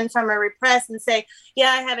to run from or repress and say, yeah,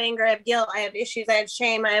 I have anger, I have guilt, I have issues, I have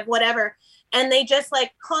shame, I have whatever. And they just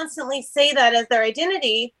like constantly say that as their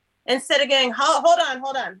identity instead of going,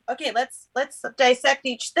 hold on. Okay, let's dissect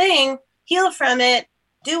each thing, heal from it,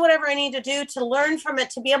 do whatever I need to do to learn from it,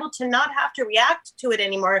 to be able to not have to react to it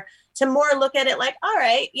anymore, to more look at it like, all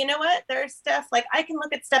right, you know what? There's stuff like I can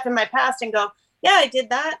look at stuff in my past and go, yeah, I did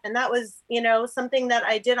that. And that was, something that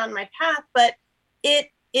I did on my path, but it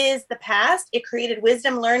is the past. It created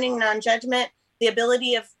wisdom, learning, non-judgment, the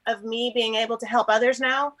ability of me being able to help others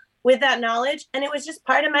now with that knowledge. And it was just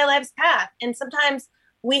part of my life's path. And sometimes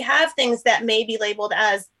we have things that may be labeled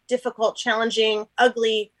as difficult, challenging,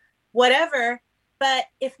 ugly, whatever. But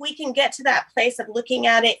if we can get to that place of looking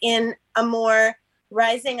at it in a more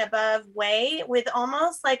rising above way with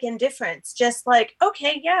almost like indifference, just like,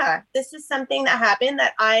 okay, yeah, this is something that happened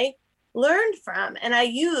that I learned from and I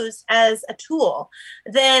used as a tool,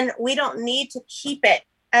 then we don't need to keep it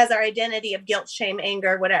as our identity of guilt, shame,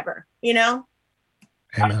 anger, whatever, Amen.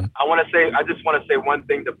 I just want to say one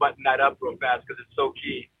thing to button that up real fast because it's so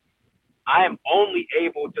key. I am only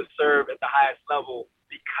able to serve at the highest level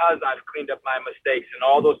because I've cleaned up my mistakes and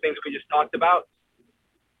all those things we just talked about.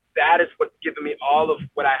 That is what's given me all of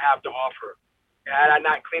what I have to offer. Had I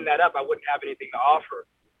not cleaned that up, I wouldn't have anything to offer.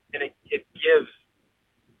 And it gives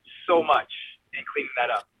so much in cleaning that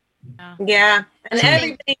up. Yeah.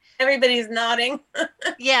 And everybody's nodding.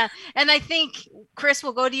 Yeah. And I think, Chris,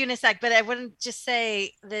 we'll go to you in a sec, but I wouldn't just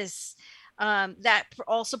say this, that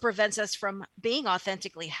also prevents us from being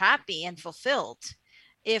authentically happy and fulfilled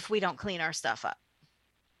if we don't clean our stuff up.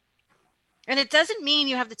 And it doesn't mean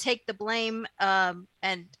you have to take the blame and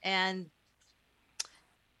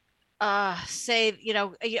say,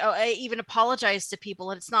 even apologize to people.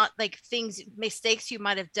 And it's not like mistakes you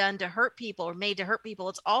might have done to hurt people or made to hurt people.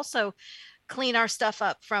 It's also clean our stuff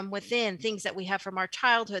up from within, things that we have from our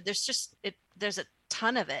childhood. There's a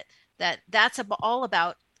ton of it that's all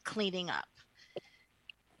about cleaning up.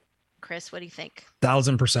 Chris, what do you think?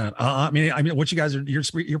 1,000%. I mean, what you guys are,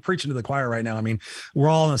 you're preaching to the choir right now. I mean, we're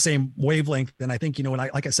all on the same wavelength. And I think,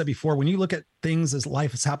 like I said before, when you look at things as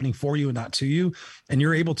life is happening for you and not to you, and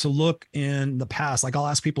you're able to look in the past, like I'll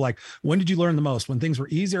ask people like, when did you learn the most? When things were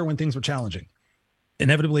easy or when things were challenging?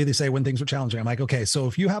 Inevitably they say when things were challenging. I'm like, okay, so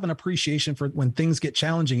if you have an appreciation for when things get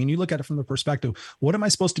challenging and you look at it from the perspective, what am I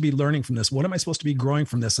supposed to be learning from this? What am I supposed to be growing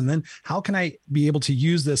from this? And then how can I be able to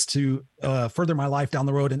use this to further my life down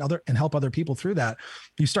the road and help other people through that?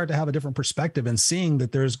 You start to have a different perspective and seeing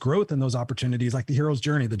that there's growth in those opportunities, like the hero's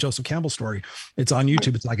journey, the Joseph Campbell story. It's on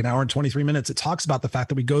YouTube. It's like an hour and 23 minutes. It talks about the fact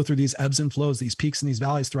that we go through these ebbs and flows, these peaks and these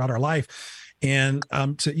valleys throughout our life. And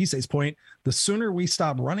to Issei's point, the sooner we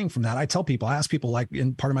stop running from that, I ask people like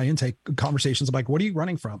in part of my intake conversations, I'm like, what are you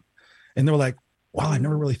running from? And they're like, wow, I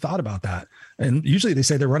never really thought about that. And usually they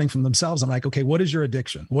say they're running from themselves. I'm like, okay, what is your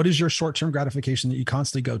addiction? What is your short-term gratification that you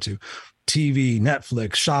constantly go to? TV,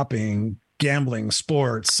 Netflix, shopping, gambling,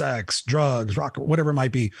 sports, sex, drugs, rock, whatever it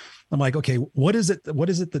might be. I'm like, okay, what is it?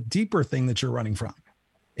 The deeper thing that you're running from?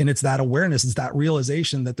 And it's that awareness, it's that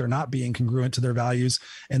realization that they're not being congruent to their values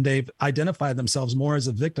and they've identified themselves more as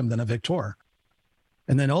a victim than a victor.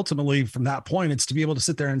 And then ultimately from that point, it's to be able to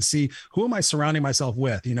sit there and see, who am I surrounding myself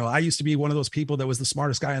with? I used to be one of those people that was the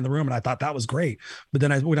smartest guy in the room, and I thought that was great. But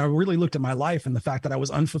then when I really looked at my life and the fact that I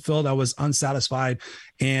was unfulfilled, I was unsatisfied,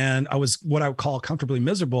 and I was what I would call comfortably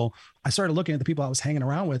miserable, I started looking at the people I was hanging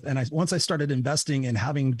around with. And once I started investing in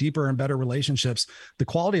having deeper and better relationships, the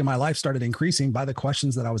quality of my life started increasing by the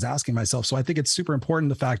questions that I was asking myself. So I think it's super important,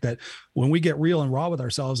 the fact that when we get real and raw with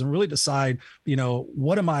ourselves and really decide,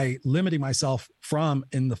 what am I limiting myself from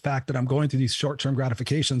in the fact that I'm going through these short-term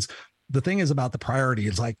gratifications? The thing is about the priority.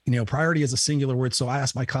 It's like, priority is a singular word. So I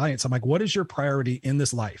ask my clients, I'm like, what is your priority in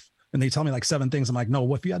this life? And they tell me like 7 things. I'm like,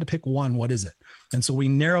 no, if you had to pick one, what is it? And so we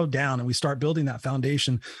narrow down and we start building that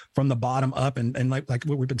foundation from the bottom up. And like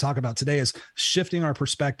what we've been talking about today is shifting our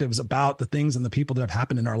perspectives about the things and the people that have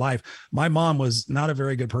happened in our life. My mom was not a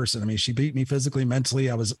very good person. I mean, she beat me physically, mentally.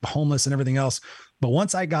 I was homeless and everything else. But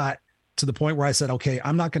once I got to the point where I said, okay,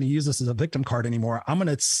 I'm not going to use this as a victim card anymore. I'm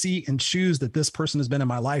going to see and choose that this person has been in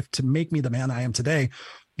my life to make me the man I am today.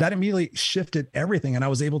 That immediately shifted everything. And I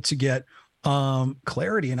was able to get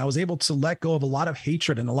clarity, and I was able to let go of a lot of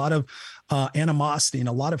hatred and a lot of animosity and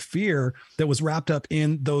a lot of fear that was wrapped up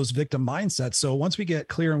in those victim mindsets. So once we get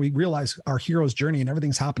clear and we realize our hero's journey and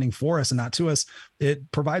everything's happening for us and not to us, it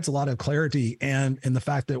provides a lot of clarity. And the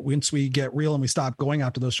fact that once we get real and we stop going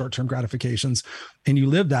after those short-term gratifications and you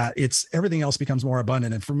live that, it's everything else becomes more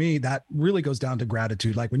abundant. And for me, that really goes down to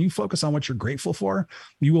gratitude. Like when you focus on what you're grateful for,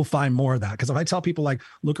 you will find more of that. Because if I tell people like,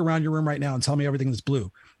 look around your room right now and tell me everything that's blue,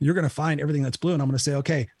 you're going to find everything that's blue. And I'm going to say,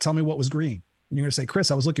 okay, tell me what was green. And you're going to say, Chris,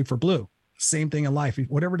 I was looking for blue. Same thing in life.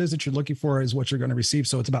 Whatever it is that you're looking for is what you're going to receive.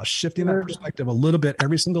 So it's about shifting that perspective a little bit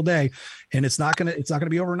every single day. And it's not going to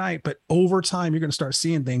be overnight, but over time, you're going to start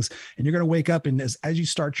seeing things, and you're going to wake up. And as you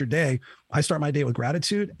start your day, I start my day with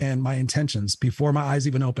gratitude and my intentions before my eyes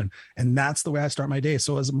even open. And that's the way I start my day.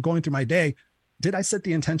 So as I'm going through my day, did I set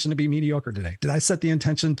the intention to be mediocre today? Did I set the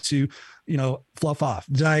intention to, fluff off?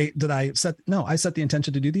 I set the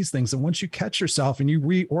intention to do these things. And once you catch yourself and you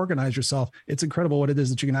reorganize yourself, it's incredible what it is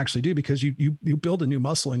that you can actually do, because you build a new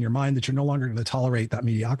muscle in your mind that you're no longer going to tolerate that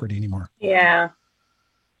mediocrity anymore. Yeah.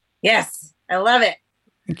 Yes. I love it.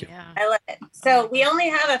 Thank you. Yeah. I love it. So we only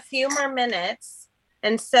have a few more minutes.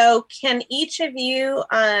 And so can each of you,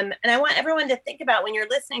 and I want everyone to think about when you're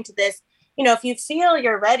listening to this, if you feel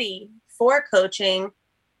you're ready for coaching,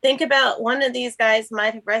 think about one of these guys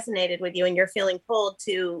might have resonated with you and you're feeling pulled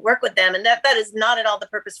to work with them. And that is not at all the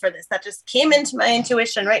purpose for this. That just came into my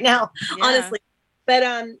intuition right now, honestly.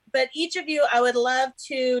 But each of you, I would love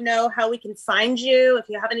to know how we can find you, if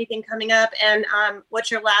you have anything coming up, and what's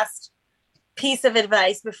your last piece of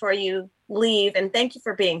advice before you leave. And thank you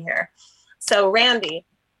for being here. So Randy.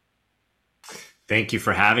 Thank you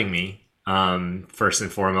for having me. First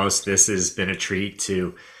and foremost, this has been a treat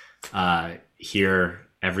to hear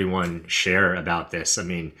everyone share about this. I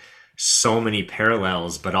mean, so many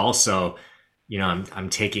parallels, but also, I'm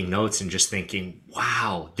taking notes and just thinking,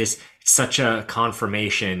 wow, it's such a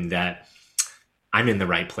confirmation that I'm in the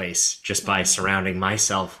right place just by surrounding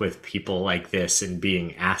myself with people like this and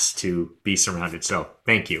being asked to be surrounded. So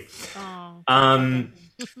thank you. Oh.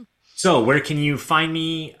 So where can you find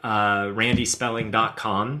me?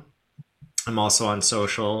 randyspelling.com. I'm also on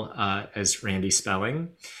social as Randy Spelling.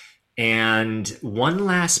 And one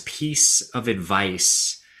last piece of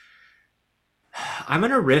advice. I'm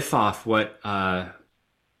going to riff off what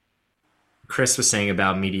Chris was saying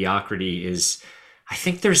about mediocrity. Is I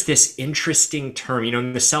think there's this interesting term,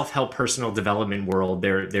 in the self-help personal development world,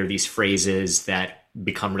 there are these phrases that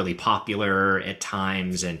become really popular at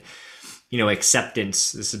times. And,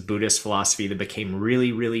 acceptance, this is Buddhist philosophy that became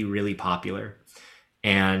really, really, really popular.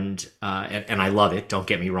 And I love it. Don't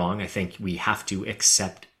get me wrong. I think we have to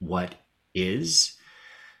accept what is.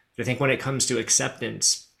 But I think when it comes to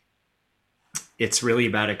acceptance, it's really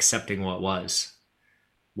about accepting what was,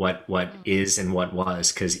 what is and what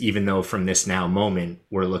was. Because even though from this now moment,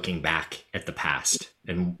 we're looking back at the past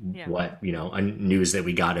and what, a news that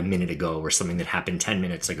we got a minute ago or something that happened 10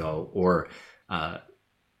 minutes ago, or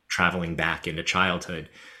traveling back into childhood.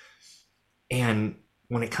 And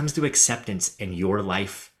when it comes to acceptance in your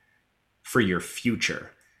life for your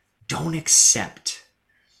future, don't accept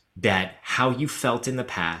that how you felt in the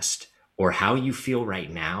past or how you feel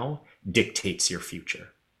right now dictates your future.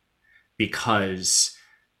 Because,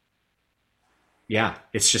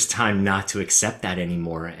 it's just time not to accept that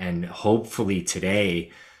anymore. And hopefully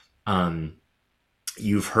today,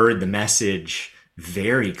 you've heard the message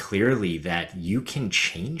very clearly that you can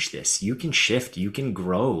change this, you can shift, you can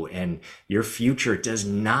grow, and your future does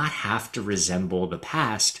not have to resemble the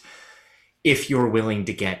past if you're willing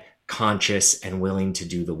to get conscious and willing to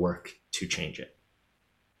do the work to change it.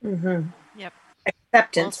 Mm-hmm. Yep.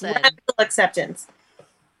 Acceptance. Well said. Radical acceptance.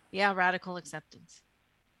 Yeah, radical acceptance.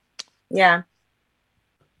 Yeah.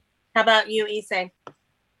 How about you, Issei?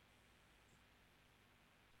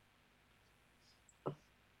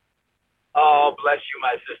 Oh, bless you,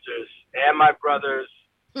 my sisters and my brothers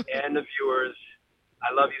and the viewers.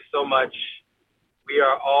 I love you so much. We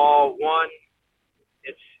are all one.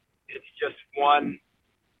 It's just one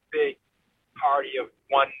big party of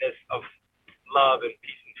oneness, of love and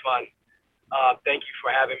peace and fun. Thank you for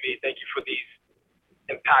having me. Thank you for these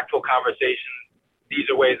impactful conversations. These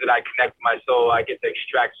are ways that I connect with my soul. I get to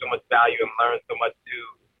extract so much value and learn so much too.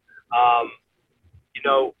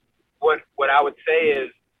 What I would say is,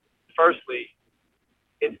 firstly,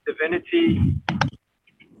 it's divinity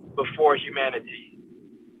before humanity.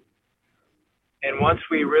 And once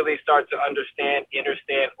we really start to understand,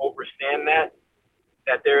 understand, overstand that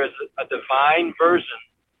there is a divine version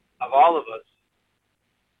of all of us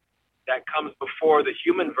that comes before the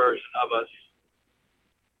human version of us,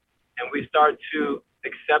 and we start to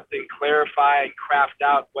accept and clarify and craft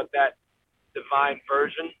out what that divine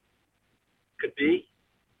version could be,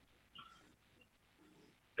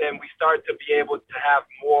 then we start to be able to have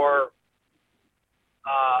more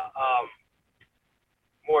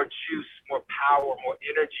juice, more power, more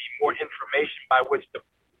energy, more information by which to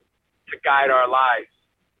guide our lives.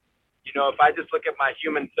 You know, if I just look at my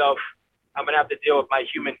human self, I'm going to have to deal with my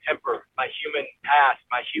human temper, my human past,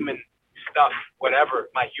 my human stuff, whatever,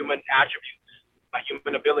 my human attributes, my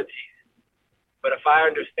human abilities. But if I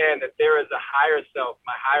understand that there is a higher self,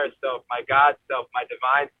 my God self, my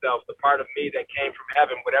divine self, the part of me that came from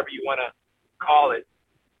heaven, whatever you want to call it,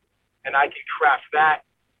 and I can craft that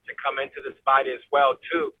to come into this body as well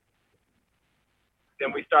too,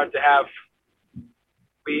 then we endow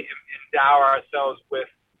ourselves with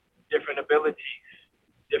different abilities,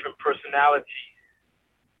 different personalities,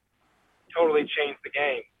 totally change the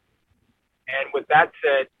game. And with that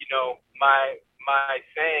said, you know, my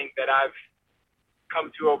saying that I've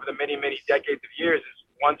come to over the many, many decades of years is,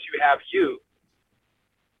 once you have you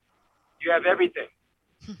have everything.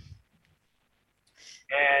 And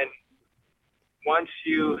once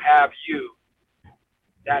you have you,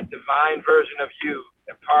 that divine version of you,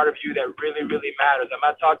 that part of you that really, really matters. I'm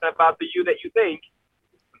not talking about the you that you think.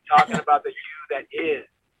 I'm talking about the you that is,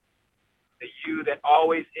 the you that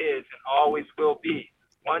always is and always will be.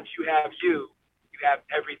 Once you have you have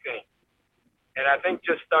everything. And I think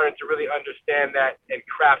just starting to really understand that and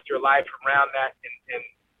craft your life around that and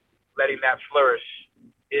letting that flourish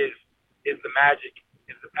is the magic,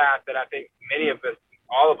 is the path that I think many of us,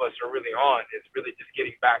 all of us, are really on. Is really just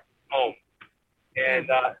getting back home. And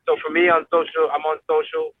so for me on social, I'm on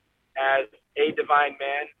social as A Divine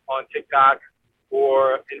Man on TikTok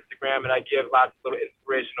or Instagram, and I give lots of little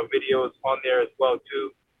inspirational videos on there as well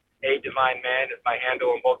too. A Divine Man is my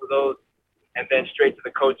handle on both of those. And then straight to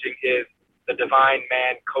the coaching is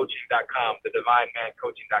thedivinemancoaching.com,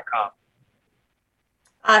 thedivinemancoaching.com.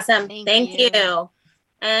 Awesome. Thank you.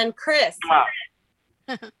 And Chris.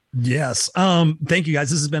 Yes. Thank you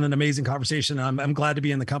guys. This has been an amazing conversation. I'm glad to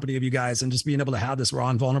be in the company of you guys and just being able to have this raw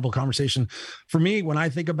and vulnerable conversation. For me, when I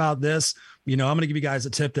think about this, you know, I'm going to give you guys a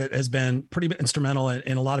tip that has been pretty instrumental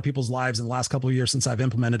in a lot of people's lives in the last couple of years since I've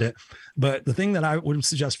implemented it. But the thing that I would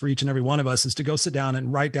suggest for each and every one of us is to go sit down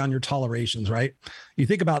and write down your tolerations, right? You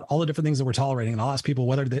think about all the different things that we're tolerating, and I'll ask people,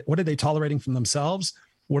 what are they tolerating from themselves?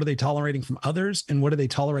 What are they tolerating from others? And what are they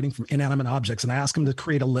tolerating from inanimate objects? And I ask them to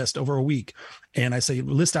create a list over a week. And I say,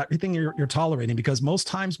 list out everything you're tolerating, because most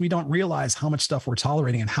times we don't realize how much stuff we're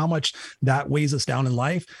tolerating and how much that weighs us down in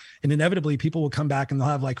life. And inevitably people will come back and they'll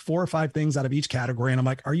have like 4 or 5 things out of each category. And I'm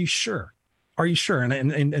like, are you sure? Are you sure?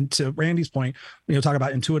 And to Randy's point, you know, talk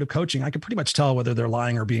about intuitive coaching, I can pretty much tell whether they're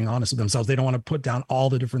lying or being honest with themselves. They don't want to put down all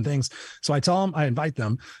the different things. So I invite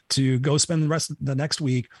them to go spend the rest of the next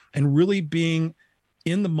week and really being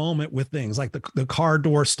in the moment with things like the car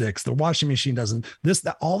door sticks, the washing machine doesn't,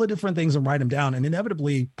 all the different things, and write them down. And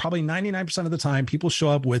inevitably, probably 99% of the time, people show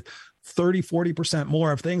up with 30, 40%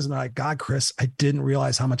 more of things. And they're like, God, Chris, I didn't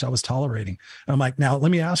realize how much I was tolerating. And I'm like, now let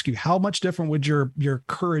me ask you, how much different would your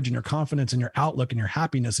courage and your confidence and your outlook and your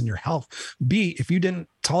happiness and your health be if you didn't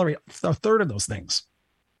tolerate a third of those things?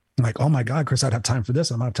 I'm like, oh my God, Chris, I'd have time for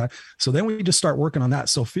this. I'm out of time. So then we just start working on that.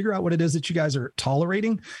 So figure out what it is that you guys are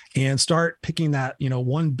tolerating and start picking that, you know,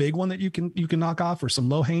 one big one that you can knock off, or some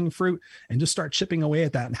low hanging fruit, and just start chipping away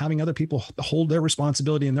at that and having other people hold their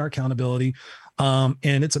responsibility and their accountability.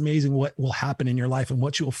 And it's amazing what will happen in your life and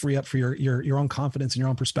what you will free up for your own confidence and your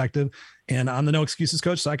own perspective. And I'm the No Excuses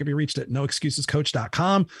Coach, so I can be reached at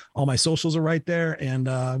noexcusescoach.com. All my socials are right there, and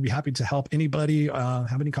I'd be happy to help anybody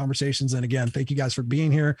have any conversations. And again, thank you guys for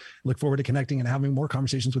being here. Look forward to connecting and having more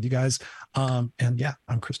conversations with you guys. And yeah,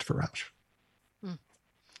 I'm Christopher Rauch.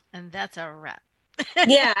 And that's a wrap.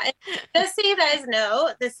 Yeah. Just so you guys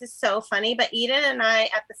know, this is so funny, but Eden and I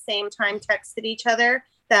at the same time texted each other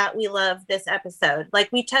that we love this episode.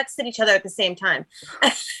 Like, we texted each other at the same time.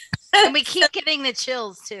 And we keep getting the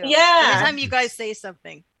chills too. Yeah. Every time you guys say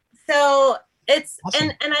something. So it's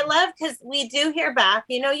awesome. and I love, because we do hear back,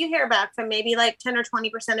 you hear back from maybe like 10 or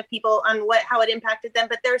 20% of people on how it impacted them,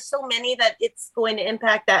 but there's so many that it's going to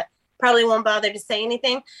impact that probably won't bother to say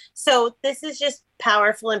anything. So this is just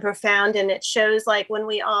powerful and profound, and it shows like when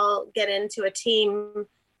we all get into a team,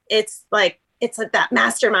 it's like that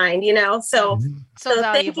mastermind, so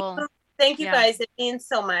valuable. Thank you guys. It means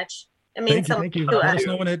so much. It means so much to us. Let us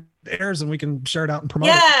know when it airs and we can share it out and promote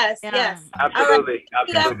yes it. Yes, absolutely.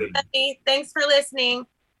 Thanks for listening.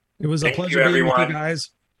 It was a pleasure being with you guys.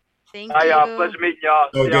 Thank you. Pleasure meeting y'all.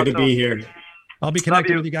 So good to be here. I'll be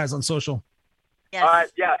connecting with you guys on social. Yes. All right,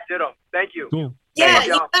 yeah, ditto. Thank you. Cool. Yeah,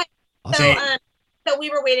 you guys. Awesome. so we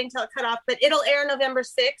were waiting till it cut off, but it'll air November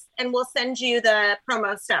 6th, and we'll send you the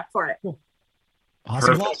promo stuff for it. Cool.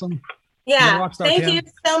 Awesome. Perfect. Awesome. Yeah. Thank you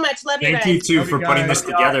so much. Love you guys. Thank you too Love for you putting guys.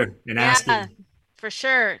 this together and asking. For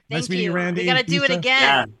sure. Nice Thank meeting you, Randy. We got to do it Lisa. again.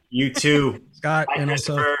 Yeah, you too. Scott, Bye, and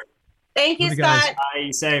also Christopher. Thank you, Love you guys. Scott. Bye,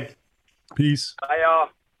 you safe. peace. Bye, y'all.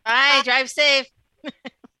 Bye. Drive safe.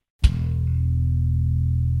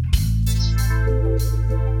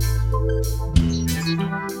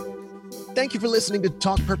 Thank you for listening to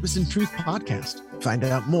Talk Purpose and Truth podcast. Find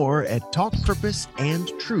out more at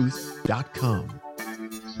talkpurposeandtruth.com.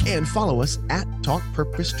 And follow us at Talk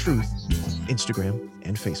Purpose Truth on Instagram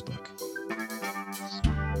and Facebook.